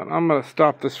 hold on. I'm going to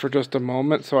stop this for just a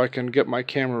moment so I can get my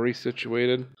camera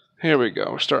resituated. Here we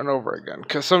go. We're starting over again.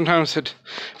 Because sometimes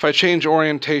if I change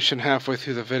orientation halfway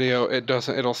through the video,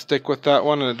 it'll stick with that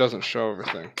one and it doesn't show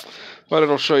everything. But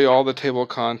it'll show you all the table of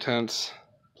contents.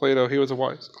 Plato, he was a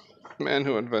wise man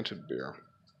who invented beer.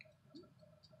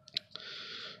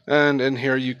 And in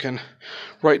here you can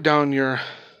write down your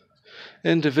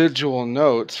individual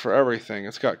notes for everything.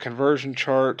 It's got conversion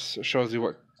charts. It shows you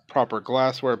what proper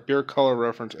glassware, beer color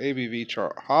reference, ABV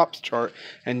chart, hops chart,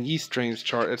 and yeast strains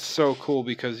chart. It's so cool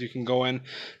because you can go in,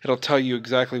 it'll tell you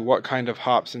exactly what kind of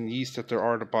hops and yeast that there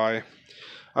are to buy.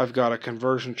 I've got a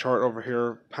conversion chart over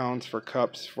here, pounds for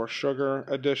cups for sugar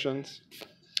additions.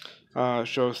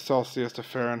 Shows Celsius to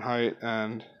Fahrenheit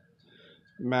and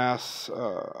mass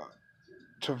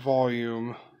to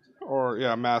volume, or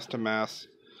yeah, mass to mass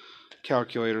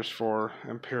calculators for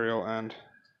imperial and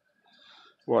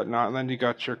whatnot. And then you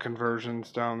got your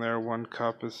conversions down there. 1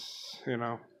 cup is, you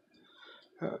know,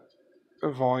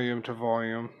 volume to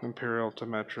volume, imperial to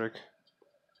metric.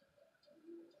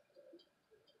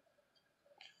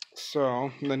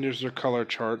 So, and then there's your color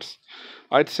charts.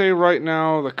 I'd say right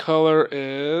now the color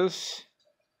is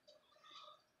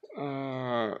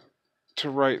to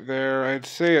right there. I'd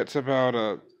say it's about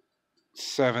a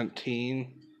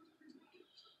 17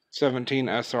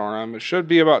 SRM. It should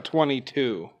be about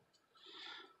 22.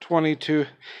 It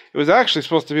was actually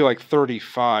supposed to be like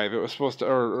 35. It was supposed to,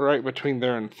 or right between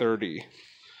there and 30.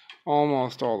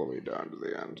 Almost all the way down to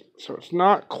the end. So it's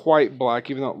not quite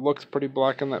black, even though it looks pretty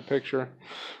black in that picture.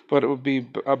 But it would be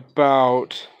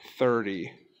about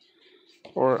 30.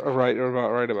 Or right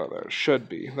about there. It should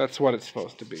be. That's what it's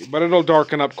supposed to be. But it'll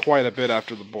darken up quite a bit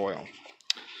after the boil.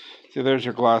 See, there's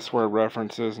your glassware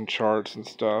references and charts and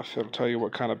stuff. It'll tell you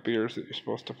what kind of beers that you're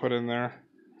supposed to put in there.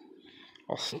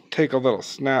 I'll take a little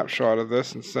snapshot of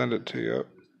this and send it to you.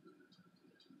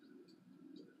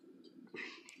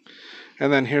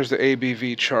 And then here's the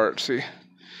ABV chart. See,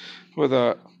 with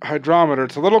a hydrometer,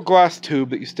 it's a little glass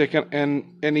tube that you stick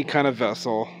in any kind of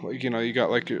vessel. Like, you know, you got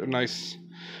like a nice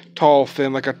tall,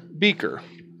 thin, like a beaker.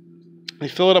 You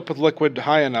fill it up with liquid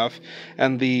high enough,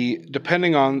 and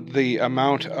depending on the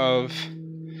amount of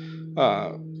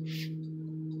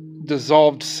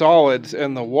dissolved solids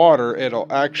in the water,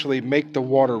 it'll actually make the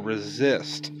water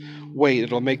resist weight.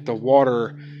 It'll make the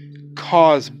water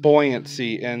cause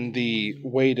buoyancy in the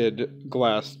weighted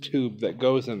glass tube that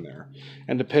goes in there.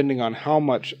 And depending on how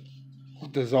much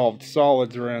dissolved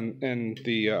solids are in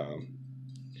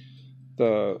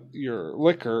your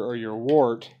liquor or your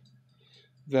wort,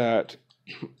 that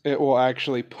it will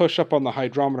actually push up on the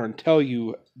hydrometer and tell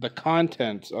you the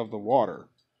contents of the water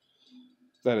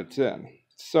that it's in.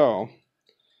 So,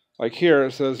 like here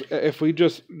it says, if we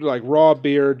just, like raw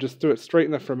beer, just threw it straight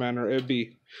in the fermenter, it'd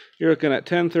be, you're looking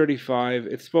at 1035.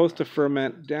 It's supposed to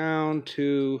ferment down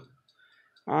to,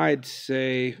 I'd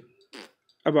say,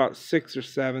 about 6 or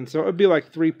 7. So it would be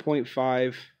like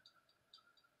 3.5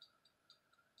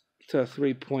 to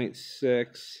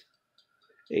 3.6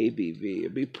 ABV.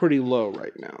 It'd be pretty low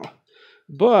right now.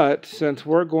 But since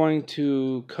we're going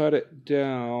to cut it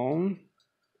down,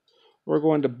 we're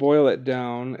going to boil it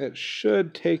down. It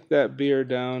should take that beer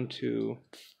down to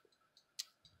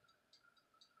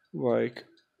like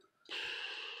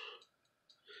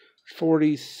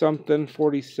 40 something,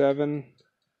 47.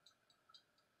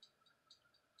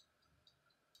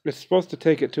 It's supposed to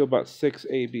take it to about 6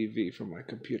 ABV from my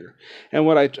computer. And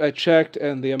what I checked,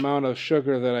 and the amount of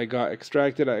sugar that I got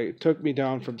extracted, it took me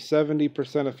down from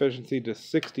 70% efficiency to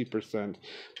 60%,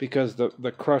 because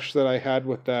the crush that I had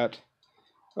with that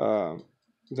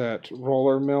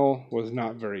roller mill was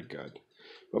not very good.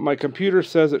 But my computer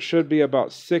says it should be about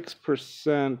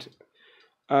 6%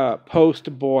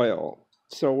 post-boil.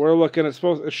 So we're looking at,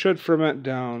 it should ferment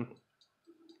down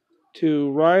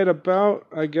to right about,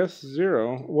 I guess,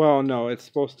 0. Well, no, it's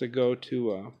supposed to go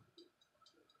to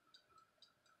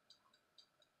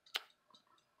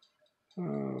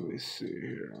let me see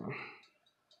here.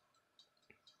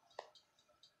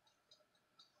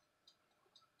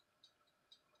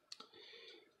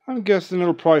 I'm guessing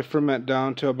it'll probably ferment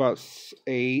down to about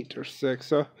 8 or 6.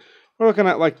 So we're looking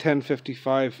at like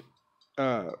 1055,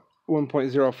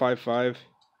 1.055.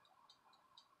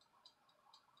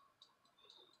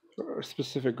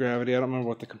 Specific gravity. I don't remember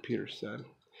what the computer said.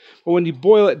 But when you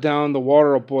boil it down, the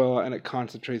water will boil out and it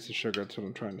concentrates the sugar. That's what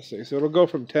I'm trying to say. So it'll go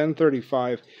from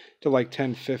 1035 to like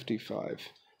 1055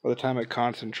 by the time it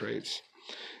concentrates.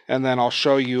 And then I'll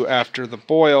show you after the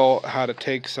boil how to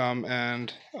take some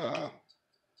and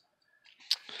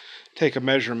take a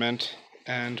measurement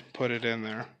and put it in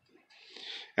there.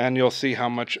 And you'll see how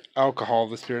much alcohol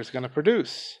this beer is going to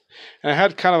produce. And it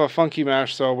had kind of a funky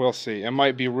mash, so we'll see. It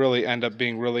might be end up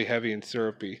being really heavy and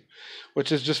syrupy,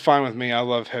 which is just fine with me. I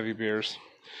love heavy beers.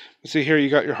 See here, you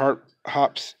got your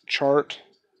hops chart.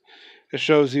 It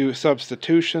shows you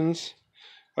substitutions.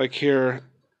 Like here,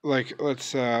 like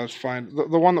let's find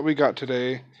the one that we got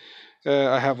today.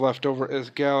 I have left over is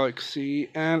Galaxy,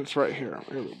 and it's right here.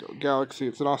 Here we go, Galaxy.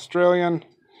 It's an Australian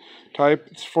type.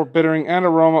 It's for bittering and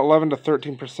aroma, 11 to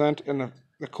 13%. And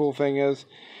the cool thing is,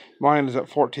 mine is at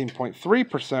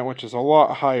 14.3%, which is a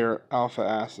lot higher alpha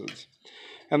acids.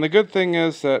 And the good thing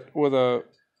is that with a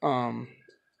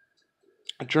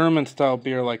German style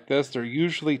beer like this, they're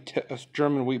usually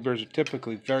German wheat beers are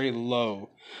typically very low.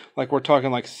 Like we're talking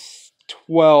like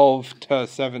 12 to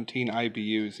 17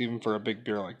 IBUs, even for a big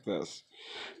beer like this,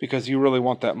 because you really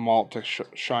want that malt to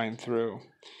shine through.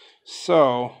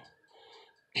 So,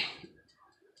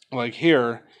 like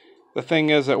here, the thing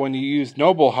is that when you use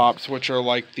noble hops, which are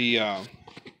like the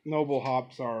noble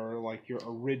hops are like your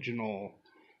original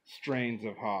strains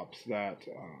of hops that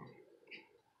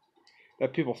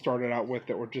people started out with,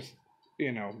 that were just,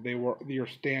 they were your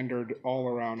standard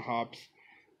all-around hops.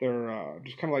 They're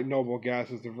just kind of like noble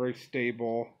gases. They're very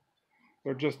stable.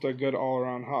 They're just a good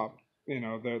all-around hop.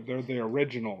 They're the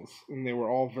originals, and they were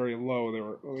all very low. They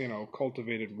were,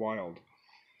 cultivated wild.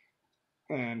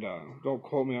 And don't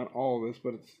quote me on all of this,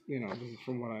 but it's, this is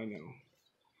from what I know.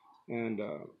 And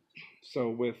so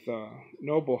with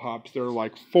noble hops, they're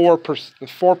like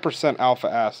 4% alpha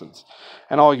acids,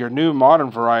 and all your new modern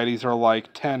varieties are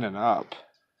like 10 and up.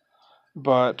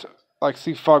 But like,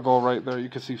 see Fuggle right there. You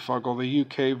can see Fuggle. The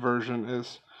UK version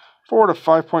is 4 to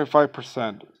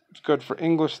 5.5%. It's good for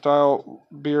English style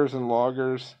beers and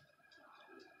lagers.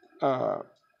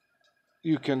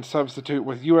 You can substitute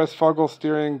with US Fuggle,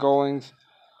 Styrian,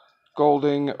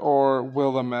 Golding, or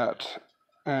Willamette.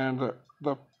 And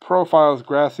the profile is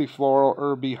grassy, floral,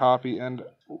 herby, hoppy, and it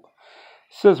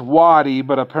says waddy,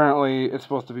 but apparently it's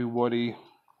supposed to be woody,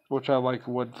 which I like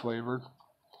wood flavored.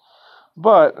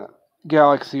 But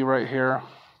Galaxy right here,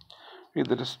 read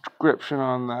the description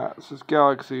on that. It says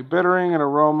Galaxy, bittering and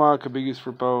aroma, could be used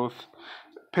for both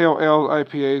pale ales,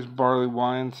 IPAs, barley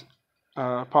wines.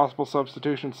 Possible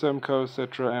substitution: Simcoe,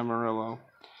 Citra, Amarillo.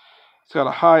 It's got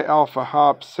a high alpha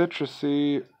hop,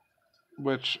 citrusy,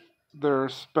 which they're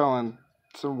spelling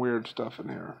some weird stuff in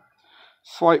here.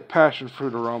 Slight passion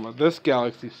fruit aroma. This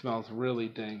Galaxy smells really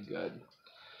dang good.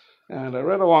 And I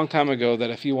read a long time ago that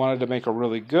if you wanted to make a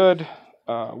really good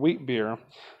wheat beer,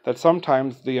 that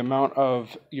sometimes the amount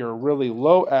of your really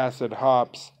low acid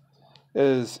hops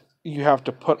is, you have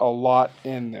to put a lot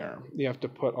in there. You have to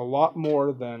put a lot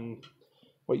more than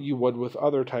what you would with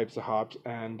other types of hops,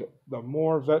 and the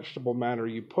more vegetable matter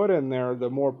you put in there, the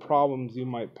more problems you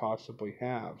might possibly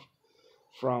have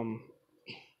from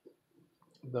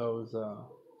those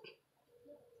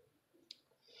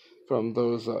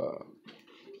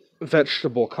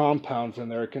vegetable compounds in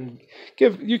there.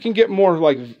 You can get more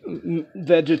like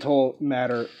vegetal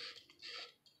matter.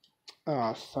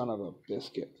 Ah, son of a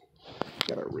biscuit.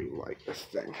 Gotta relight this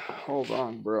thing. Hold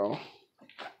on, bro.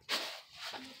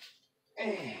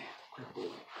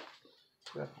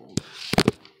 Crippled.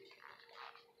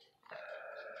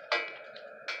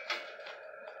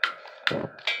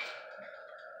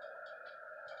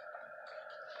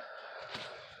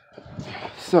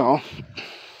 So,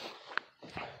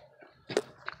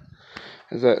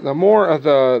 is that the more of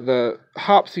the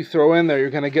hops you throw in there, you're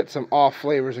going to get some off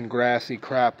flavors and grassy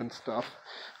crap and stuff.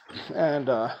 And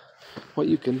what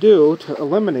you can do to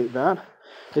eliminate that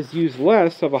is use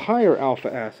less of a higher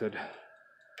alpha acid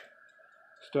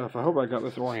stuff. I hope I got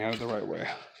this oriented the right way.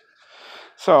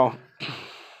 So,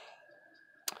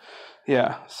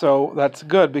 yeah, so that's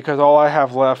good, because all I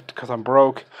have left, because I'm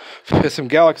broke, is some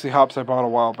Galaxy hops I bought a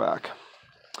while back.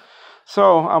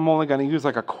 So I'm only going to use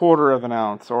like 1/4 of an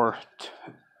ounce, or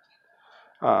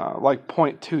like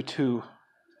 0.22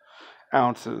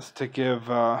 ounces to give,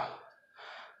 I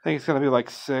think it's going to be like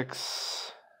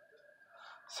 6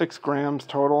 grams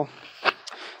total.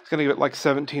 It's going to give it like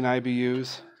 17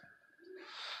 IBUs.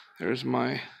 There's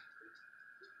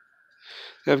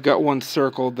I've got one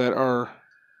circled that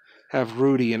have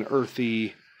rooty and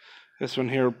earthy. This one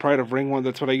here, Pride of Ringwood,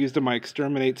 that's what I used in my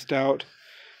Exterminate Stout.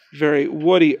 Very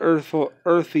woody,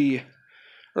 earthy,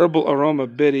 herbal aroma,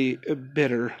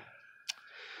 bitter.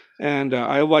 And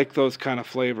I like those kind of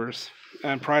flavors.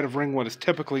 And Pride of Ringwood is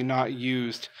typically not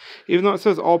used. Even though it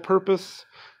says all-purpose,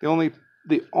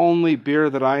 the only beer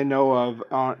that I know of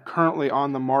currently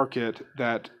on the market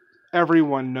that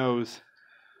everyone knows,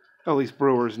 at least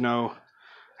brewers know,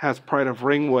 has Pride of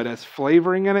Ringwood as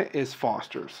flavoring in it is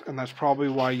Foster's. And that's probably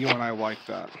why you and I like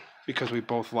that. Because we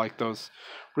both like those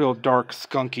real dark,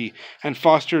 skunky. And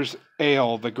Foster's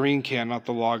Ale, the green can, not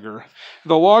the lager.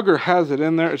 The lager has it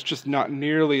in there. It's just not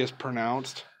nearly as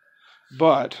pronounced.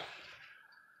 But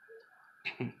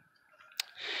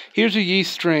here's your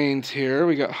yeast strains here.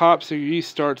 We got hops, so your yeast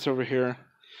starts over here.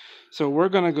 So we're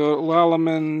going to go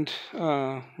Lallemand.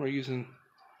 We're using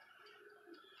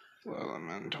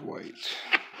Lallemand White.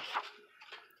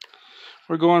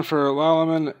 We're going for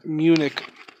Lallemand Munich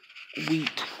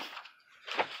wheat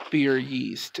beer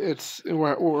yeast. It's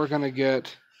what we're going to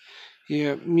get.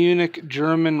 Yeah, Munich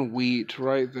German wheat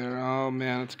right there. Oh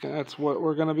man, that's what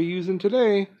we're going to be using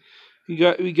today. We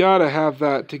got to have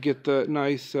that to get the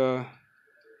nice are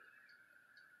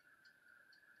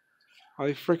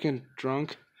they freaking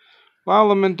drunk?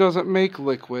 Lallemand doesn't make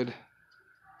liquid.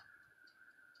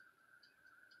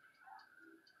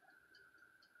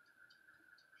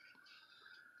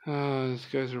 These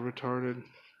guys are retarded.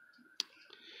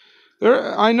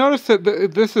 I noticed that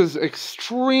this is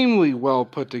extremely well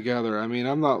put together. I mean,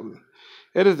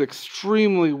 it is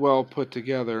extremely well put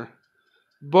together,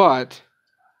 but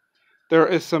there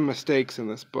is some mistakes in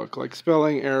this book, like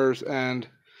spelling errors, and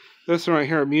this one right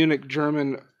here, Munich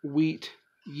German wheat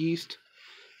yeast,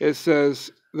 it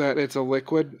says that it's a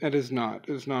liquid. It is not.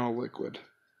 It is not a liquid.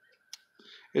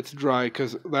 It's dry,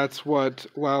 because that's what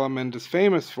Lallemand is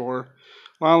famous for.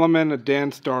 Lallemand and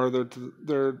Danstar,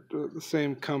 they're the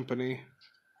same company.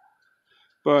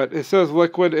 But it says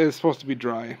liquid is supposed to be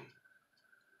dry.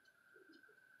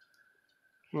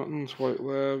 Muttons, White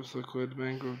Labs, liquid,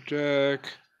 Mangrove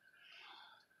Jack.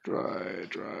 Dry.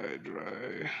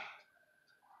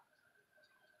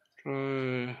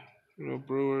 No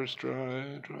brewers,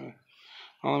 dry.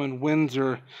 Lallemand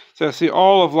Windsor. So see,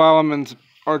 all of Lallemand's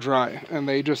are dry, and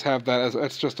they just have that as,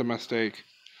 that's just a mistake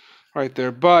right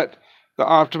there. But the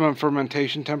optimum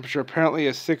fermentation temperature apparently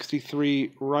is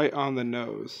 63 right on the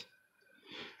nose.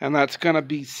 And that's going to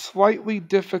be slightly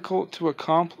difficult to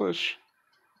accomplish,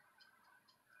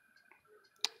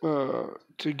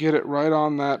 to get it right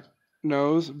on that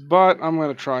nose, but I'm going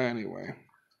to try anyway.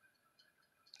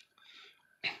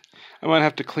 I might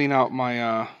have to clean out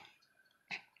my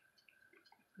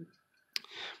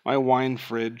my wine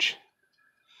fridge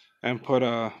and put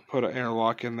an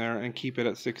airlock in there and keep it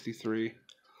at 63,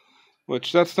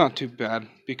 which that's not too bad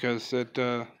because it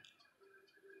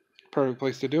perfect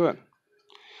place to do it.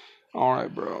 All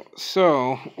right, bro.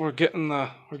 So we're getting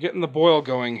the boil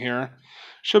going here.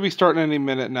 Should be starting any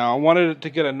minute now. I wanted it to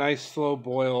get a nice slow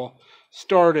boil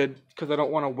started because I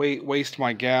don't want to waste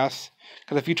my gas.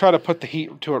 Because if you try to put the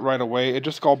heat to it right away, it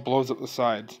just all blows up the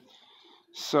sides.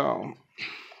 So,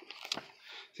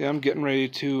 see, I'm getting ready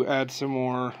to add some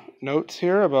more notes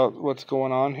here about what's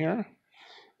going on here.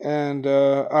 And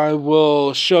I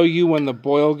will show you when the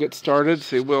boil gets started.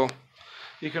 See, you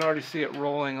can already see it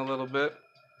rolling a little bit,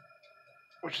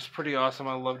 which is pretty awesome.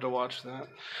 I love to watch that.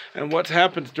 And what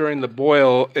happens during the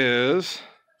boil is...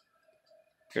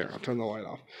 Here, I'll turn the light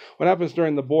off. What happens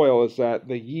during the boil is that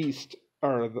the yeast,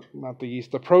 not the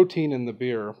yeast, the protein in the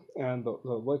beer and the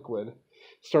liquid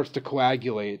starts to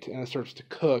coagulate and it starts to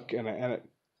cook, and it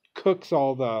cooks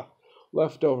all the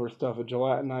leftover stuff. It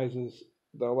gelatinizes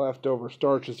the leftover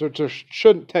starches. So there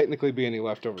shouldn't technically be any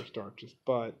leftover starches,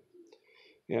 but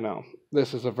you know,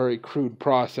 this is a very crude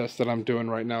process that I'm doing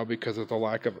right now because of the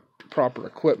lack of proper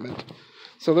equipment.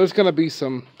 So there's going to be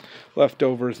some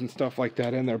leftovers and stuff like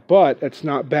that in there, but it's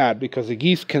not bad because the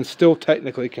yeast can still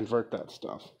technically convert that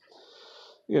stuff.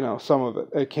 You know, some of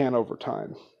it can over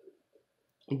time.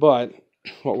 But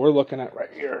what we're looking at right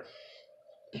here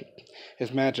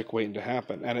is magic waiting to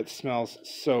happen, and it smells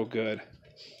so good.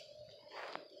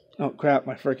 Oh crap,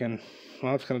 well,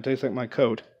 it's going to taste like my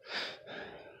coat.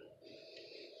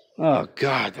 Oh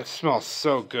god, that smells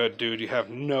so good, dude. You have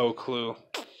no clue.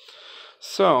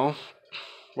 So,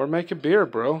 we're making beer,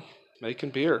 bro.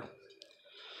 Making beer.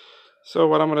 So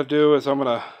what I'm going to do is I'm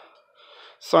going to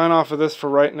sign off of this for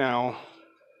right now.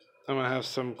 I'm going to have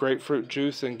some grapefruit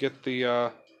juice and get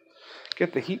the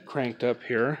heat cranked up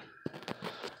here.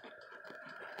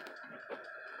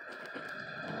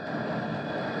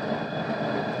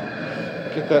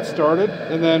 Get that started.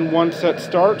 And then once that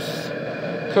starts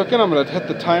cooking, I'm going to hit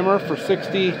the timer for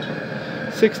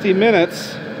 60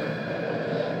 minutes.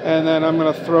 And then I'm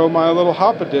going to throw my little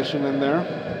hop addition in there.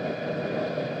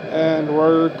 And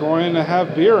we're going to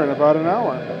have beer in about an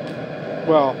hour.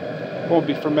 Well, it won't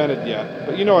be fermented yet,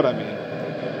 but you know what I mean.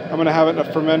 I'm going to have it in a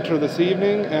fermenter this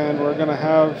evening, and we're going to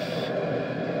have...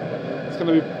 It's going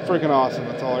to be freaking awesome,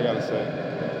 that's all I got to say.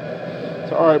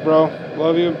 So, alright, bro.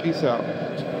 Love you, and peace out.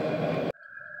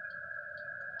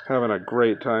 Having a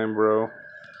great time, bro.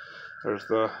 There's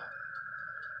the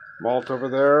malt over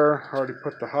there. Already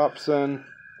put the hops in.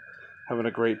 Having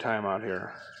a great time out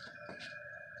here.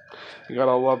 You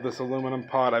gotta love this aluminum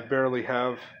pot. I barely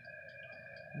have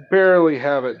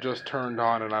it just turned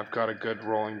on, and I've got a good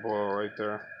rolling boil right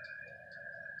there.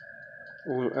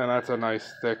 And that's a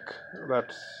nice thick.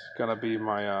 That's gonna be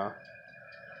my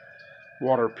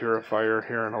water purifier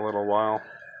here in a little while.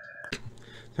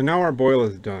 So now our boil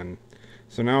is done.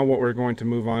 So now what we're going to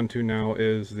move on to now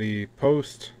is the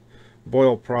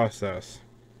post-boil process.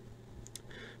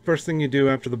 First thing you do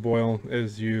after the boil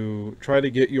is you try to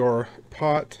get your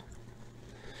pot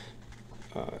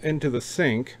into the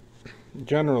sink.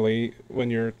 Generally, when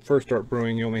you first start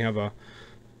brewing, you only have a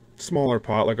smaller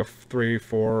pot, like a 3,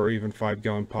 4, or even 5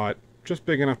 gallon pot, just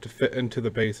big enough to fit into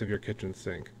the base of your kitchen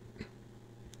sink.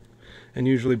 And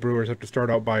usually brewers have to start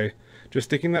out by just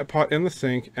sticking that pot in the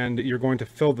sink, and you're going to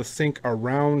fill the sink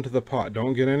around the pot.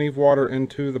 Don't get any water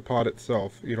into the pot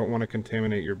itself. You don't want to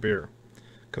contaminate your beer,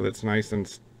 because it's nice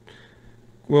and,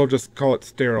 we'll just call it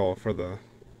sterile for the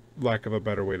lack of a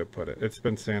better way to put it. It's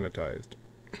been sanitized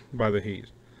by the heat.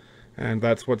 And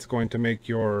that's what's going to make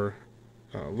your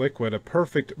liquid a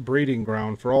perfect breeding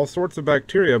ground for all sorts of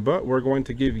bacteria, but we're going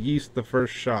to give yeast the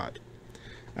first shot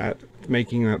at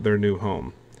making that their new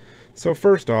home. So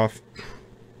first off,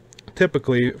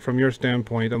 typically from your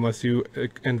standpoint, unless you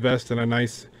invest in a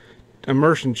nice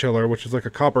immersion chiller, which is like a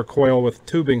copper coil with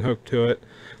tubing hooked to it,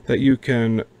 that you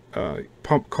can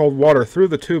pump cold water through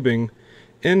the tubing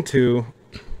into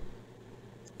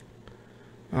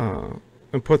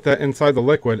and put that inside the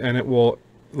liquid, and it will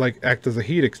like act as a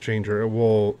heat exchanger. It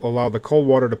will allow the cold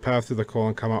water to pass through the coil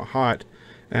and come out hot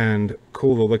and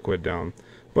cool the liquid down.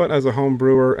 But as a home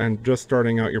brewer and just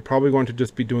starting out, you're probably going to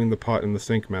just be doing the pot in the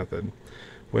sink method,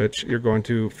 which you're going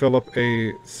to fill up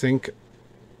a sink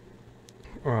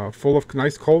full of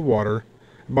nice cold water,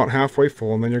 about halfway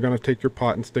full, and then you're going to take your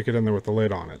pot and stick it in there with the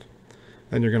lid on it.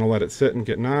 Then you're going to let it sit and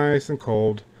get nice and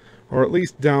cold, or at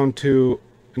least down to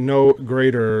no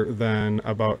greater than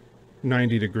about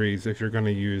 90 degrees if you're going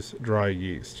to use dry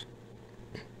yeast.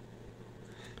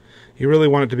 You really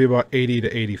want it to be about 80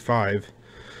 to 85.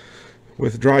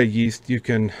 With dry yeast, you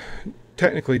can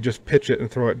technically just pitch it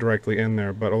and throw it directly in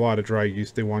there, but a lot of dry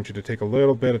yeast, they want you to take a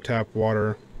little bit of tap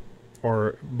water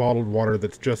or bottled water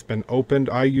that's just been opened.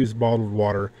 I use bottled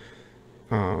water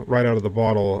right out of the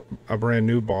bottle, a brand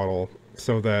new bottle,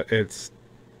 so that it's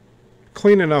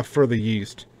clean enough for the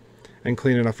yeast and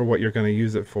clean enough for what you're going to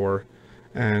use it for.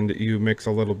 And you mix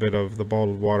a little bit of the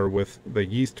bottled water with the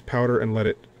yeast powder and let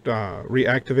it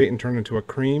reactivate and turn into a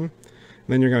cream.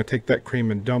 And then you're going to take that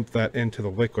cream and dump that into the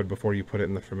liquid before you put it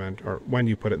in the fermenter, or when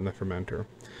you put it in the fermenter.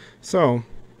 So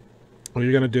what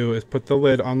you're going to do is put the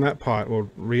lid on that pot.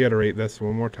 We'll reiterate this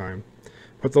one more time.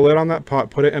 Put the lid on that pot,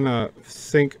 put it in a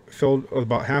sink filled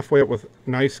about halfway up with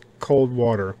nice cold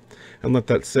water, and let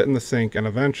that sit in the sink. And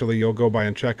eventually you'll go by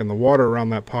and check, and the water around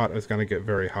that pot is going to get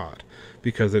very hot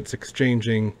because it's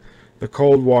exchanging the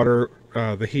cold water,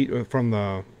 the heat from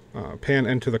the pan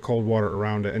into the cold water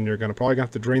around it. And you're probably gonna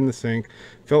have to drain the sink,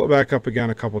 fill it back up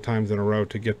again a couple times in a row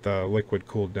to get the liquid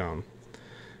cooled down.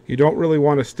 You don't really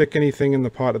want to stick anything in the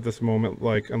pot at this moment,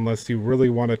 like unless you really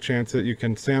want to chance it. You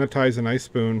can sanitize a nice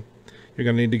spoon. You're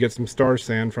going to need to get some Star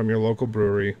Sand from your local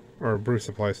brewery or brew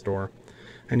supply store,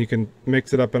 and you can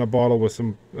mix it up in a bottle with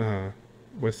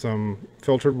some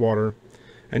filtered water,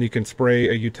 and you can spray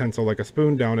a utensil like a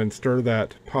spoon down and stir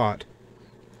that pot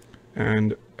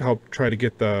and help try to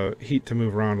get the heat to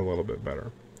move around a little bit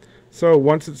better. So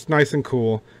once it's nice and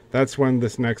cool, that's when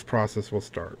this next process will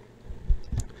start.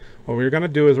 What we're going to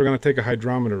do is we're going to take a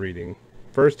hydrometer reading.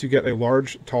 First, you get a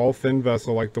large, tall, thin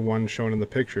vessel like the one shown in the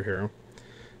picture here.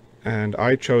 And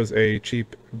I chose a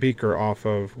cheap beaker off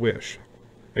of Wish.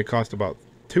 It cost about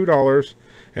 $2.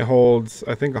 It holds,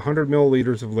 I think, 100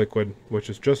 milliliters of liquid, which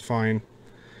is just fine.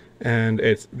 And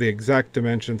it's the exact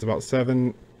dimensions, about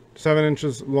 7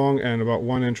 inches long and about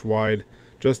 1 inch wide.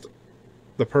 Just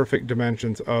the perfect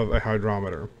dimensions of a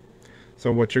hydrometer.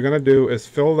 So what you're going to do is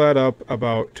fill that up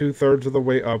about 2/3 of the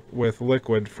way up with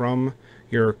liquid from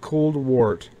your cooled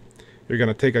wort. You're going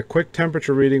to take a quick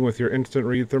temperature reading with your instant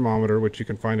read thermometer, which you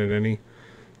can find at any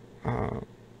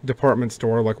department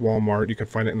store like Walmart. You can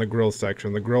find it in the grill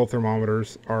section. The grill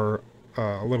thermometers are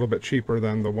a little bit cheaper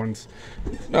than the ones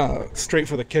straight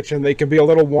for the kitchen. They can be a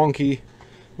little wonky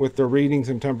with their readings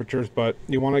and temperatures, but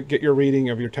you want to get your reading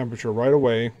of your temperature right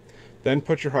away. Then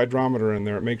put your hydrometer in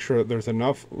there. Make sure that there's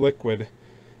enough liquid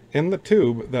in the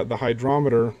tube that the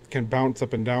hydrometer can bounce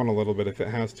up and down a little bit if it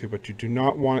has to, but you do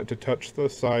not want it to touch the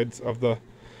sides of the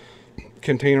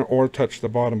container or touch the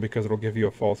bottom because it'll give you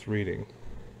a false reading.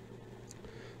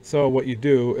 So what you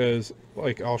do is,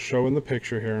 like I'll show in the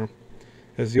picture here,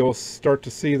 is you'll start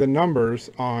to see the numbers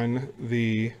on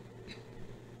the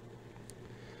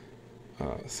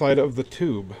side of the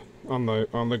tube, on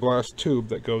the glass tube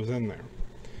that goes in there.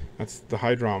 That's the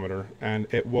hydrometer, and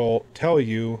it will tell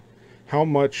you how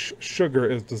much sugar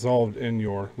is dissolved in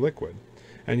your liquid.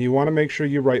 And you want to make sure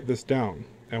you write this down.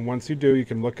 And once you do, you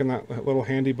can look in that little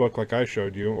handy book like I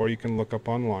showed you, or you can look up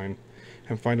online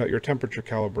and find out your temperature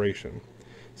calibration.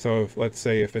 So if, let's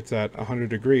say if it's at 100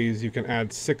 degrees, you can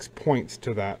add 6 points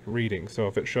to that reading. So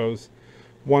if it shows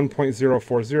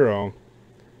 1.040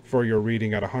 for your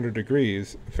reading at 100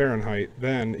 degrees Fahrenheit,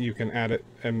 then you can add it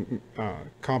and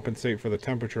compensate for the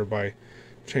temperature by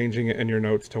changing it in your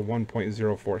notes to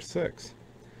 1.046,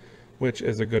 which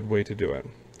is a good way to do it.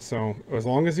 So as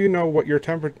long as you know what your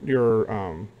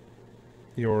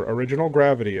original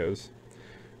gravity is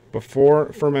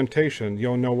before fermentation,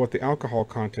 you'll know what the alcohol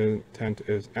content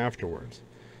is afterwards.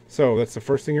 So that's the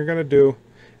first thing you're going to do,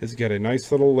 is get a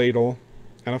nice little ladle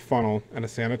and a funnel and a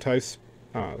sanitized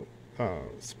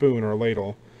spoon or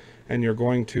ladle, and you're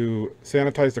going to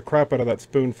sanitize the crap out of that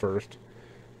spoon first,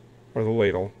 or the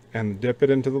ladle, and dip it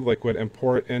into the liquid and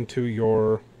pour it into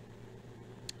your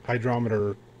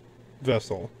hydrometer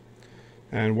vessel.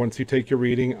 And once you take your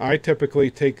reading, I typically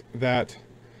take that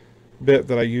bit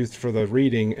that I used for the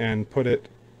reading and put it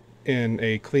in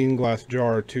a clean glass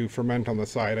jar to ferment on the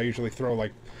side. I usually throw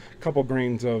like a couple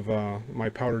grains of my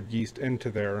powdered yeast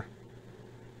into there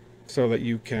so that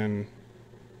you can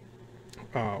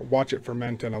watch it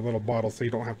ferment in a little bottle, so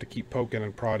you don't have to keep poking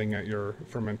and prodding at your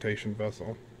fermentation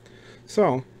vessel.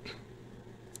 So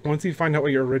once you find out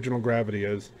what your original gravity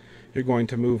is, you're going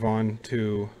to move on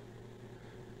to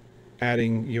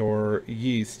adding your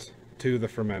yeast to the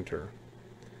fermenter.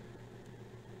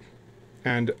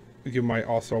 And you might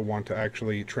also want to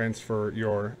actually transfer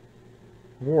your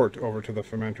wort over to the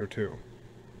fermenter too.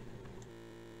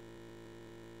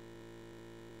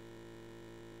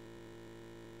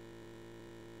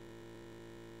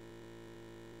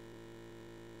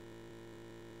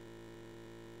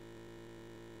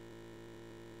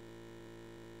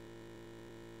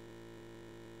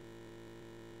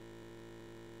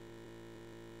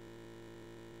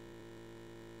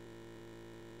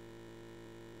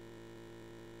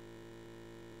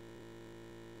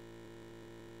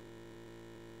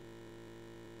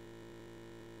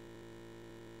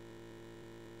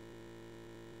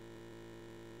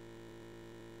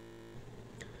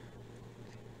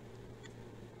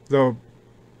 The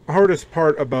hardest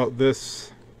part about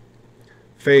this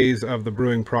phase of the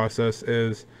brewing process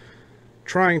is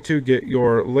trying to get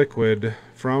your liquid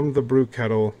from the brew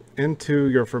kettle into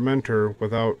your fermenter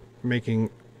without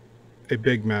making a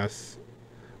big mess,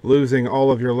 losing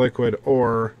all of your liquid,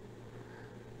 or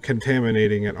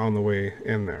contaminating it on the way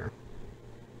in there.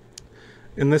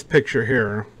 In this picture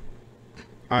here,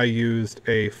 I used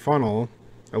a funnel,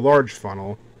 a large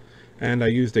funnel, and I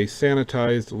used a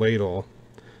sanitized ladle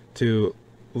to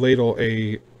ladle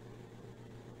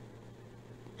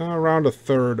around a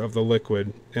third of the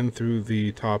liquid in through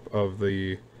the top of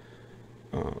the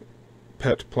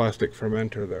PET plastic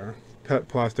fermenter there. PET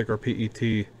plastic, or PET,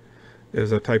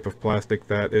 is a type of plastic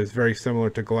that is very similar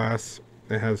to glass.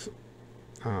 It has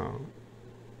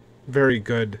very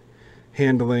good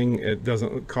handling. It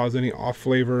doesn't cause any off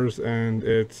flavors, and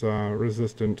it's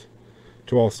resistant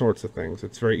to all sorts of things.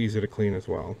 It's very easy to clean as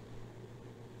well.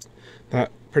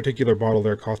 That particular bottle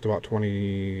there cost about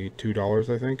 $22,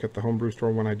 I think, at the homebrew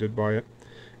store when I did buy it,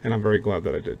 and I'm very glad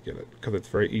that I did get it, because it's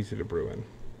very easy to brew in.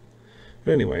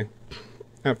 But anyway,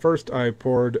 at first I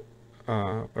poured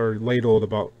or ladled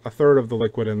about a third of the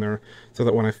liquid in there, so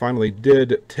that when I finally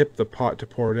did tip the pot to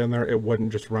pour it in there, it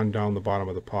wouldn't just run down the bottom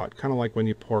of the pot. Kind of like when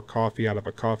you pour coffee out of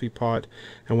a coffee pot,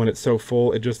 and when it's so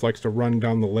full, it just likes to run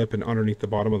down the lip and underneath the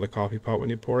bottom of the coffee pot when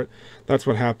you pour it. That's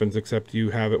what happens, except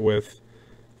you have it with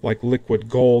like liquid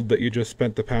gold that you just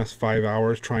spent the past 5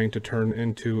 hours trying to turn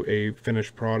into a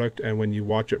finished product, and when you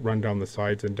watch it run down the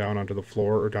sides and down onto the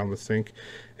floor or down the sink,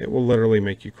 it will literally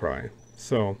make you cry.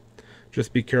 So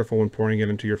just be careful when pouring it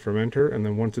into your fermenter, and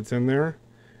then once it's in there,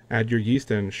 add your yeast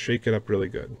and shake it up really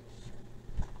good.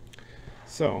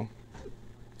 So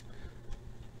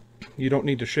you don't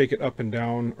need to shake it up and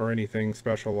down or anything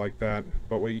special like that,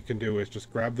 but what you can do is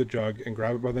just grab the jug and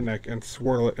grab it by the neck and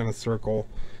swirl it in a circle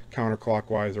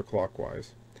counterclockwise or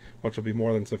clockwise, which will be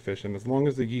more than sufficient as long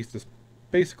as the yeast is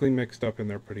basically mixed up in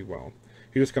there pretty well.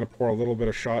 You're just going to pour a little bit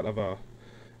of shot of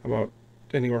about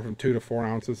anywhere from 2 to 4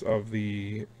 ounces of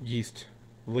the yeast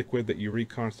liquid that you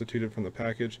reconstituted from the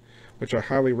package, which I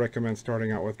highly recommend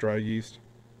starting out with dry yeast.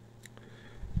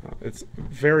 It's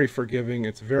very forgiving,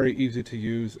 it's very easy to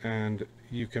use, and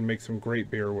you can make some great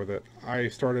beer with it. I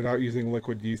started out using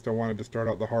liquid yeast. I wanted to start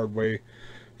out the hard way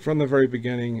from the very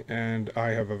beginning, and I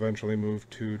have eventually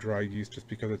moved to dry yeast just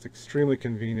because it's extremely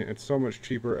convenient. It's so much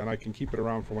cheaper, and I can keep it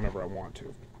around for whenever I want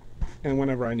to. And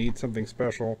whenever I need something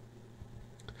special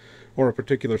or a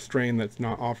particular strain that's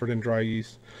not offered in dry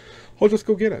yeast, I'll just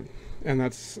go get it. And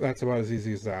that's about as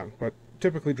easy as that. But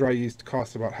typically dry yeast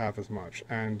costs about half as much,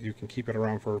 and you can keep it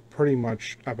around for pretty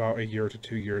much about a year to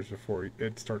 2 years before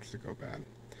it starts to go bad.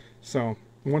 So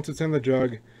once it's in the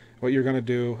jug, what you're going to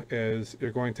do is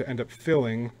you're going to end up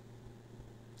filling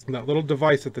that little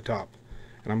device at the top,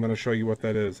 and I'm going to show you what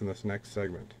that is in this next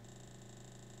segment.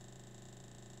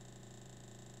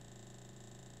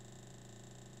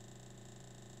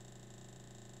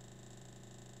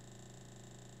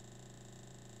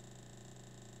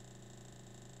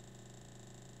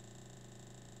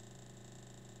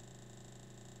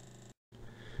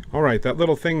 Alright, that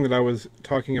little thing that I was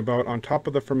talking about on top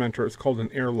of the fermenter is called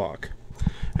an airlock.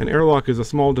 An airlock is a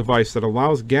small device that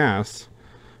allows gas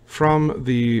from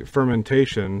the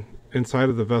fermentation inside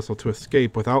of the vessel to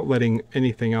escape without letting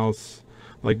anything else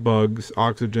like bugs,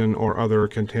 oxygen, or other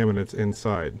contaminants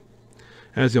inside.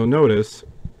 As you'll notice,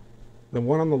 the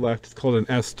one on the left is called an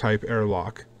S-type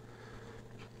airlock.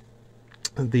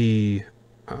 The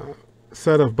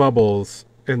set of bubbles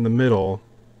in the middle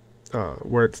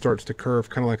where it starts to curve,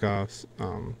 kind of like a,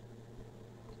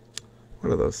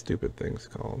 what are those stupid things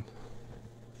called?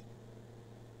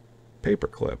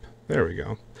 Paperclip. There we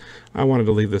go. I wanted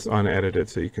to leave this unedited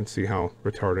so you can see how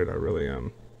retarded I really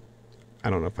am. I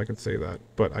don't know if I can say that,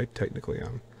 but I technically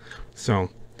am. So,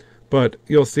 but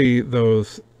you'll see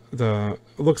those, it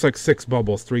looks like 6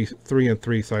 bubbles, three and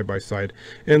three side by side.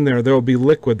 In there will be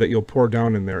liquid that you'll pour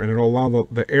down in there, and it'll allow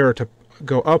the air to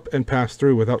go up and pass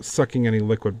through without sucking any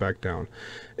liquid back down.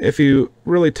 If you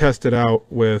really test it out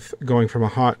with going from a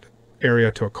hot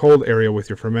area to a cold area with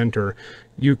your fermenter,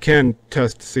 you can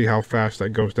test to see how fast that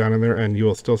goes down in there, and you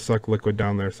will still suck liquid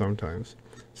down there sometimes.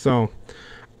 So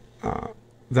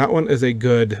that one is a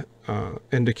good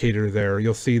indicator there.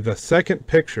 You'll see the second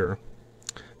picture.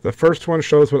 The first one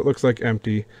shows what it looks like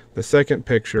empty. The second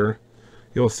picture,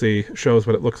 you'll see, shows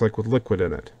what it looks like with liquid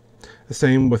in it. The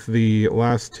same with the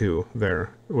last two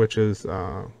there, which is,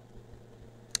 I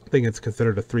think it's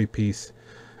considered a 3-piece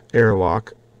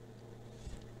airlock.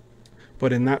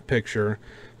 But in that picture,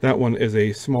 that one is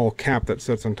a small cap that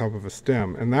sits on top of a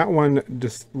stem. And that one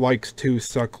just likes to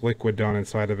suck liquid down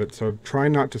inside of it. So try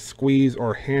not to squeeze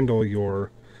or handle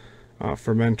your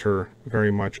fermenter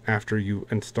very much after you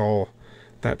install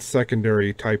that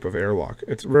secondary type of airlock.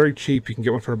 It's very cheap. You can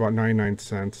get one for about 99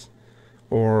 cents.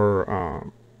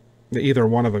 Or either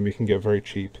one of them you can get very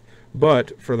cheap.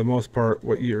 But for the most part,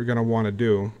 what you're going to want to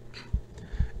do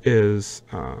is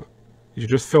you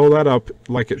just fill that up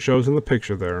like it shows in the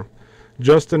picture there,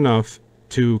 just enough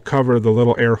to cover the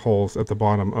little air holes at the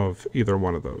bottom of either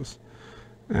one of those.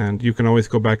 And you can always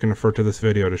go back and refer to this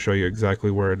video to show you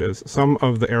exactly where it is. Some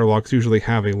of the airlocks usually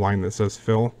have a line that says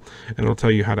fill, and it'll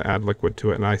tell you how to add liquid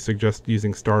to it, and I suggest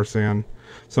using Star San.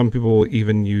 Some people will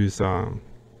even use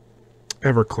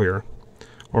Everclear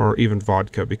or even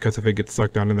vodka, because if it gets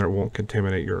sucked down in there, it won't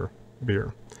contaminate your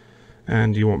beer,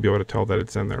 and you won't be able to tell that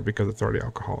it's in there because it's already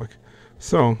alcoholic.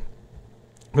 So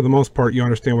for the most part, you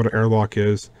understand what an airlock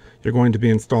is. You're going to be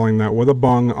installing that with a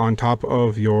bung on top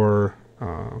of your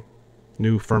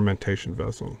new fermentation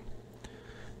vessel.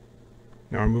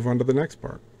 Now I move on to the next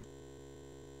part.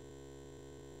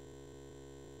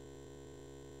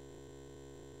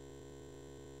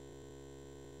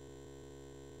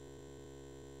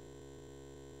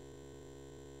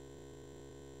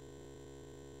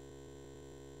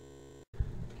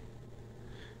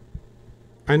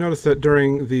 I noticed that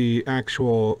during the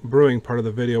actual brewing part of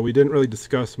the video, we didn't really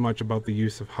discuss much about the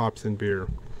use of hops in beer.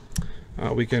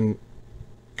 We can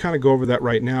kind of go over that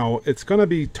right now. It's going to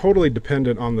be totally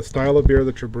dependent on the style of beer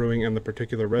that you're brewing and the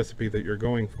particular recipe that you're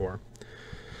going for.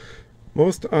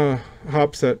 Most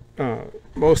hops that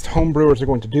most home brewers are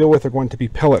going to deal with are going to be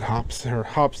pellet hops, or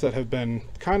hops that have been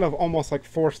kind of almost like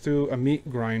forced through a meat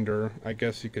grinder, I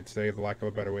guess you could say, the lack of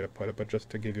a better way to put it, but just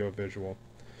to give you a visual.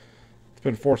 It's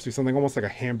been forced through something almost like a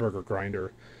hamburger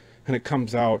grinder, and it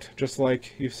comes out just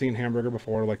like you've seen hamburger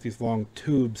before, like these long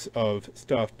tubes of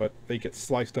stuff, but they get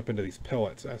sliced up into these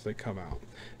pellets as they come out,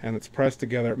 and it's pressed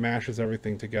together. It mashes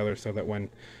everything together so that when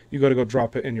you go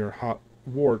drop it in your hot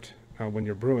wort when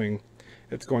you're brewing,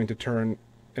 it's going to turn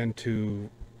into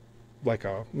like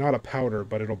not a powder,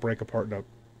 but it'll break apart into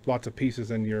lots of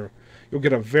pieces, and you'll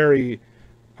get a very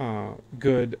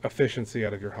good efficiency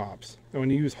out of your hops. And when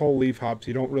you use whole leaf hops,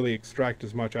 you don't really extract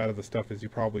as much out of the stuff as you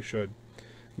probably should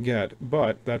get,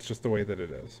 but that's just the way that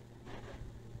it is.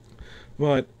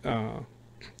 But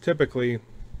typically,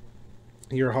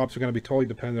 your hops are going to be totally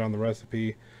dependent on the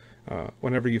recipe.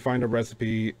 Whenever you find a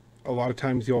recipe, a lot of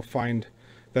times you'll find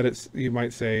that it's, you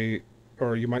might say,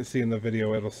 or you might see in the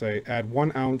video, it'll say add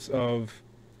 1 ounce of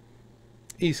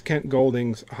East Kent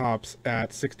Goldings hops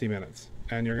at 60 minutes.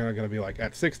 And you're going to be like,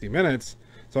 at 60 minutes?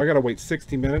 So I got to wait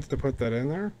 60 minutes to put that in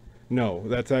there? No,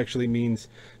 that actually means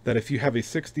that if you have a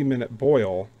 60-minute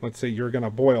boil, let's say you're going to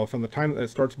boil, from the time that it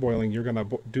starts boiling, you're going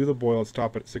to do the boil and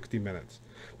stop at 60 minutes.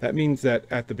 That means that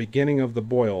at the beginning of the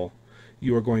boil,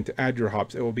 you are going to add your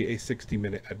hops. It will be a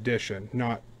 60-minute addition,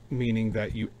 not meaning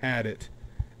that you add it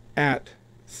at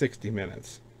 60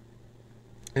 minutes.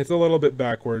 It's a little bit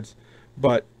backwards,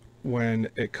 but when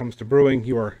it comes to brewing,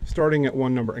 you are starting at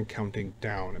one number and counting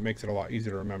down. It makes it a lot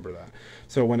easier to remember that.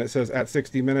 So when it says at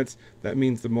 60 minutes, that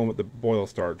means the moment the boil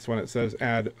starts. When it says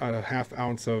add a ½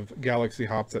 ounce of Galaxy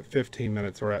hops at 15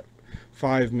 minutes or at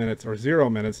 5 minutes or 0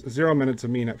 minutes, 0 minutes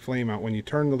would mean at flame out. When you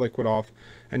turn the liquid off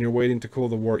and you're waiting to cool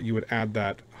the wort, you would add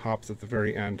that hops at the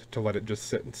very end to let it just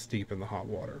sit and steep in the hot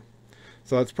water.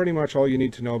 So that's pretty much all you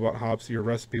need to know about hops. Your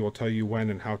recipe will tell you when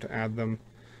and how to add them.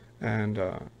 And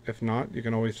if not, you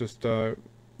can always just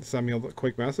send me a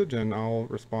quick message and I'll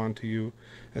respond to you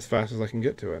as fast as I can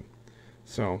get to it.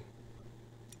 So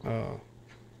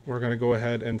we're going to go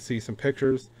ahead and see some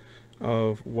pictures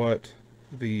of what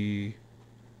the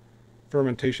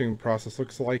fermentation process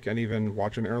looks like and even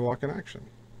watch an airlock in action.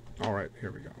 All right,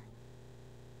 here we go.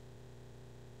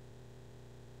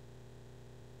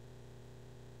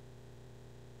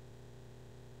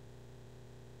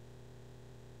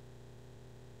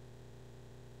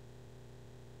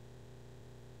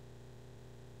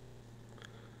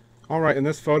 Alright, in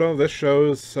this photo, this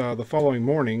shows the following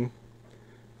morning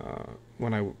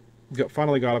when I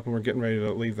finally got up and we're getting ready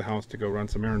to leave the house to go run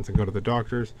some errands and go to the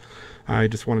doctor's. I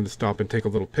just wanted to stop and take a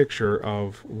little picture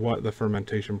of what the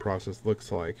fermentation process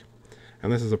looks like.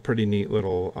 And this is a pretty neat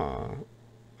little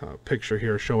picture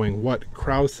here showing what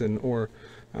Krausen, or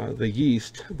the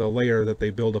yeast, the layer that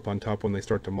they build up on top when they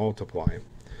start to multiply.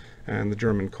 And the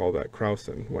German call that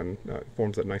Krausen, when it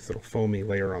forms that nice little foamy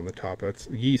layer on the top. That's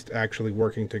yeast actually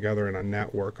working together in a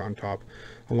network on top,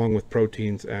 along with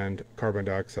proteins and carbon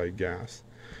dioxide gas.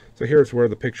 So here's where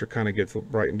the picture kind of gets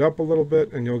brightened up a little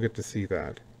bit, and you'll get to see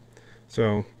that.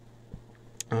 So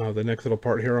the next little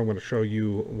part here, I'm going to show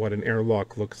you what an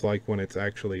airlock looks like when it's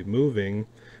actually moving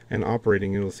and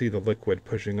operating. You'll see the liquid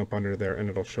pushing up under there, and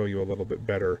it'll show you a little bit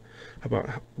better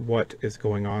about what is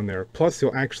going on there. Plus,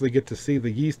 you'll actually get to see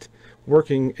the yeast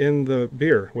working in the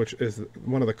beer, which is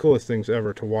one of the coolest things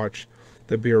ever, to watch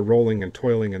the beer rolling and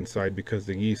toiling inside, because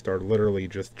the yeast are literally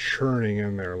just churning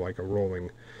in there like a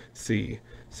rolling sea.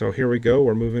 So here we go,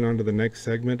 we're moving on to the next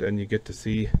segment, and you get to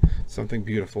see something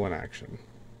beautiful in action.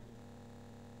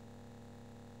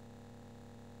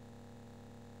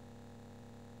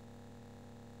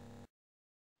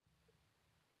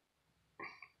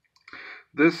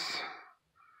 This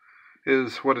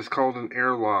is what is called an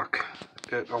airlock.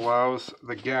 It allows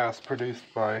the gas produced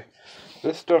by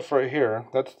this stuff right here,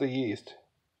 that's the yeast.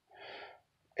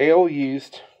 Ale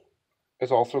yeast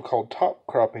is also called top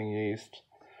cropping yeast,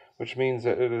 which means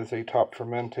that it is a top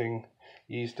fermenting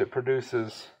yeast. It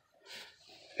produces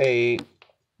a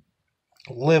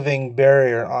living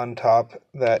barrier on top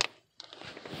that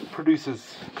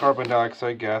produces carbon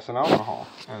dioxide gas and alcohol,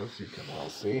 as you can well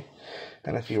see.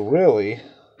 And if you really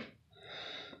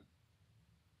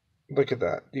look at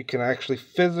that, you can actually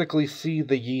physically see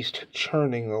the yeast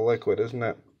churning the liquid. Isn't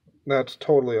that, that's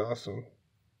totally awesome.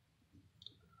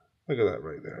 Look at that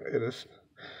right there. It is,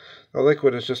 the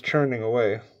liquid is just churning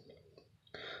away.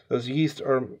 Those yeast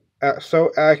are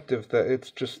so active that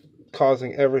it's just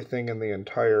causing everything in the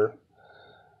entire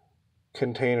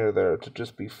container there to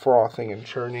just be frothing and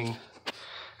churning.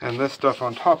 And this stuff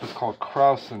on top is called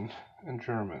Krausen in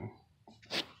German.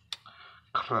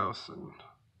 Krausen.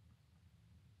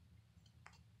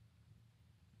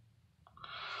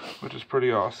 Which is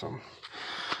pretty awesome.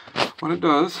 What it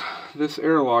does, this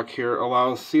airlock here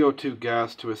allows CO2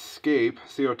 gas to escape,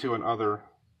 CO2 and other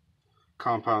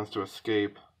compounds to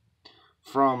escape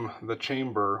from the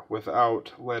chamber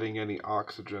without letting any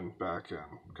oxygen back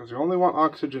in. Because you only want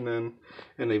oxygen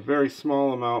in a very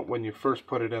small amount when you first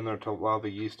put it in there to allow the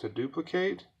yeast to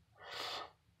duplicate.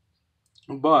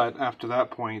 But after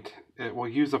that point, it will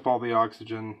use up all the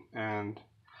oxygen and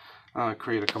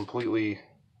create a completely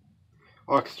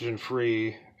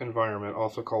oxygen-free environment,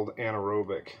 also called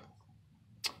anaerobic,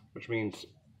 which means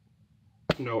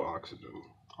no oxygen.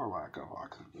 or lack of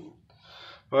oxygen.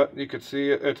 But you could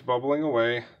see it's bubbling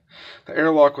away. The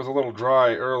airlock was a little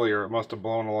dry earlier. It must have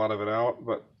blown a lot of it out,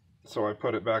 but so I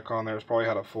put it back on there. It's probably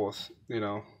had a full,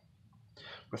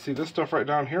 But see, this stuff right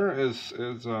down here is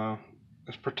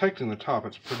protecting the top.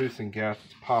 It's producing gas.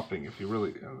 It's popping. If you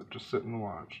really just sit and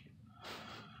watch.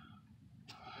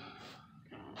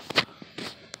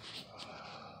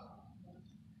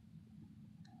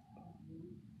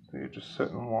 So you just sit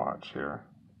and watch here.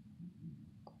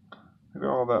 Look at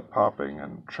all that popping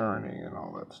and churning and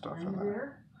all that stuff in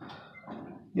there.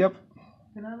 Yep.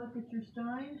 Can I look at your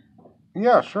stein?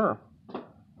 Yeah, sure.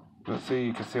 Let's see,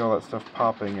 you can see all that stuff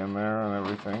popping in there and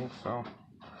everything. So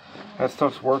that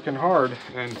stuff's working hard,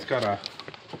 and it's got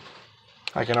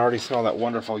I can already smell that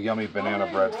wonderful, yummy banana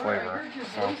bread flavor.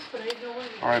 So,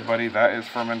 all right, buddy, that is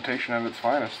fermentation at its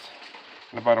finest.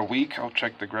 In about a week, I'll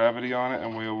check the gravity on it,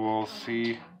 and we will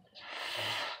see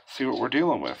what we're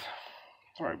dealing with.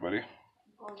 All right, buddy.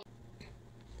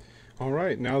 All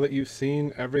right, now that you've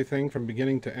seen everything from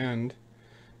beginning to end,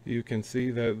 you can see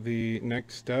that the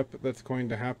next step that's going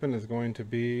to happen is going to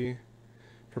be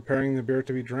preparing the beer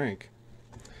to be drank.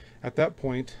 At that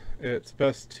point, it's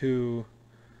best to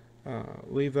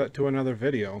leave that to another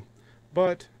video,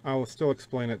 but I will still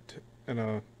explain it in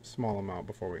a small amount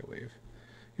before we leave.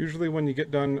 Usually when you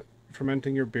get done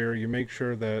fermenting your beer, you make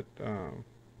sure that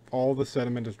all the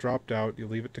sediment is dropped out. You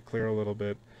leave it to clear a little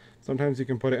bit. Sometimes you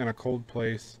can put it in a cold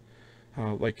place,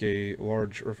 like a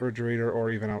large refrigerator,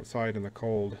 or even outside in the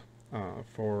cold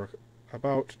for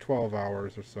about 12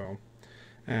 hours or so,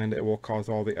 and it will cause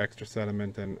all the extra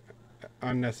sediment and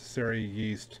unnecessary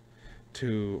yeast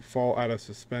to fall out of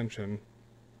suspension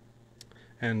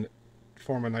and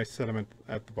form a nice sediment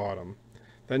at the bottom.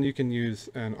 Then you can use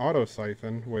an auto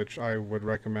siphon, which I would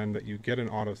recommend that you get an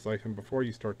auto siphon before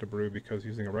you start to brew, because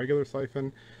using a regular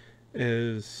siphon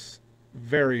is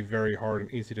very, very hard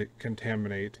and easy to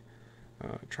contaminate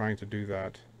trying to do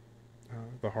that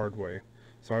the hard way.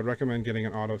 So I'd recommend getting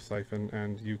an auto siphon,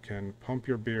 and you can pump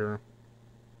your beer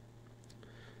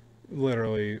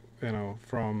literally,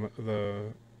 from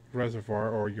the reservoir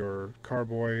or your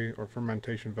carboy or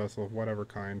fermentation vessel of whatever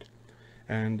kind,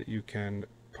 and you can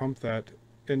pump that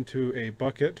into a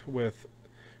bucket with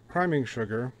priming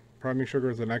sugar. Priming sugar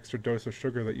is an extra dose of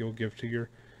sugar that you'll give to your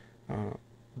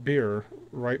beer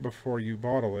right before you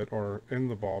bottle it, or in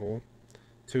the bottle,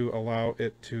 to allow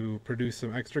it to produce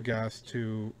some extra gas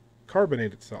to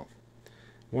carbonate itself.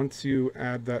 Once you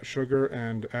add that sugar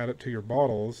and add it to your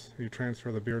bottles, you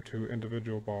transfer the beer to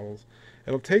individual bottles.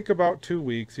 It'll take about 2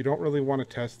 weeks. You don't really want to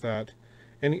test that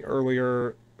any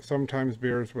earlier. Sometimes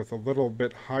beers with a little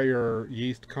bit higher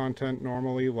yeast content,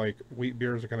 normally, like wheat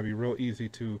beers, are going to be real easy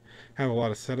to have a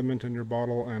lot of sediment in your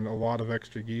bottle and a lot of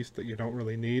extra yeast that you don't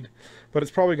really need. But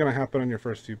it's probably going to happen on your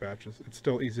first few batches. It's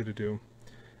still easy to do.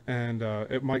 And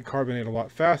it might carbonate a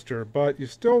lot faster, but you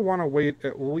still want to wait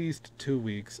at least 2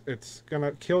 weeks. It's going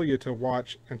to kill you to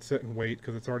watch and sit and wait,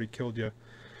 because it's already killed you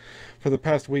for the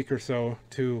past week or so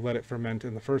to let it ferment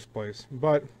in the first place.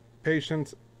 But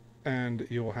patience, and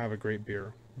you will have a great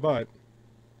beer. But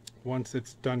once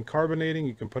it's done carbonating,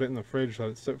 you can put it in the fridge, let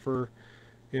it sit for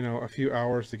a few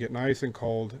hours to get nice and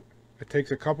cold. It takes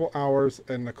a couple hours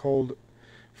in the cold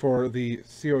for the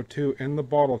CO2 in the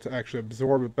bottle to actually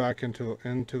absorb it back into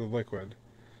the liquid.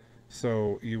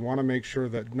 So you want to make sure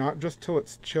that not just till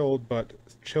it's chilled, but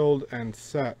chilled and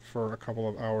set for a couple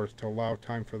of hours to allow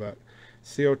time for that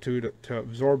CO2 to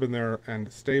absorb in there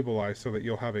and stabilize, so that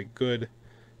you'll have a good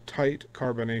tight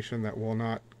carbonation that will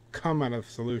not come out of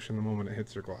solution the moment it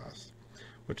hits your glass,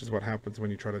 which is what happens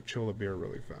when you try to chill a beer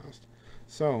really fast.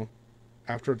 So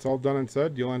after it's all done and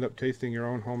said, you'll end up tasting your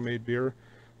own homemade beer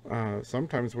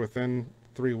sometimes within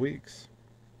 3 weeks,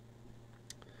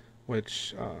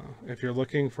 which if you're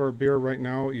looking for a beer right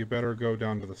now, you better go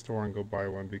down to the store and go buy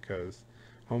one, because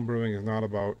home brewing is not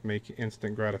about making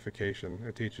instant gratification.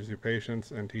 It teaches you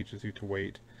patience and teaches you to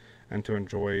wait and to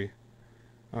enjoy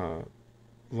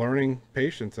learning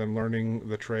patience and learning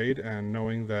the trade and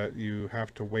knowing that you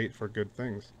have to wait for good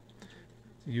things.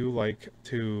 You like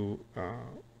to,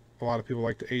 a lot of people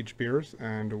like to age beers,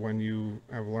 and when you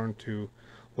have learned to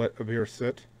let a beer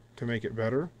sit to make it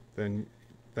better,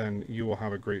 then you will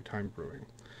have a great time brewing.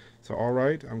 So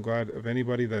alright, I'm glad of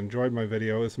anybody that enjoyed my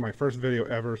video. This is my first video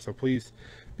ever, so please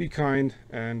be kind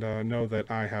and know that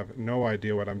I have no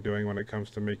idea what I'm doing when it comes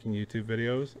to making YouTube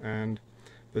videos, and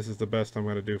this is the best I'm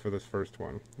going to do for this first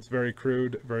one. It's very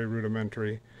crude, very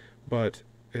rudimentary, but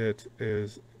it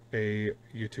is a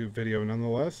YouTube video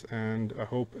nonetheless, and I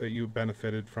hope that you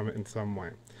benefited from it in some way.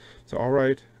 So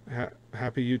alright,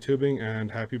 happy YouTubing and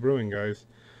happy brewing, guys.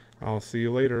 I'll see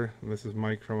you later. This is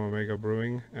Mike from Omega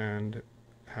Brewing, and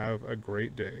have a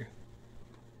great day.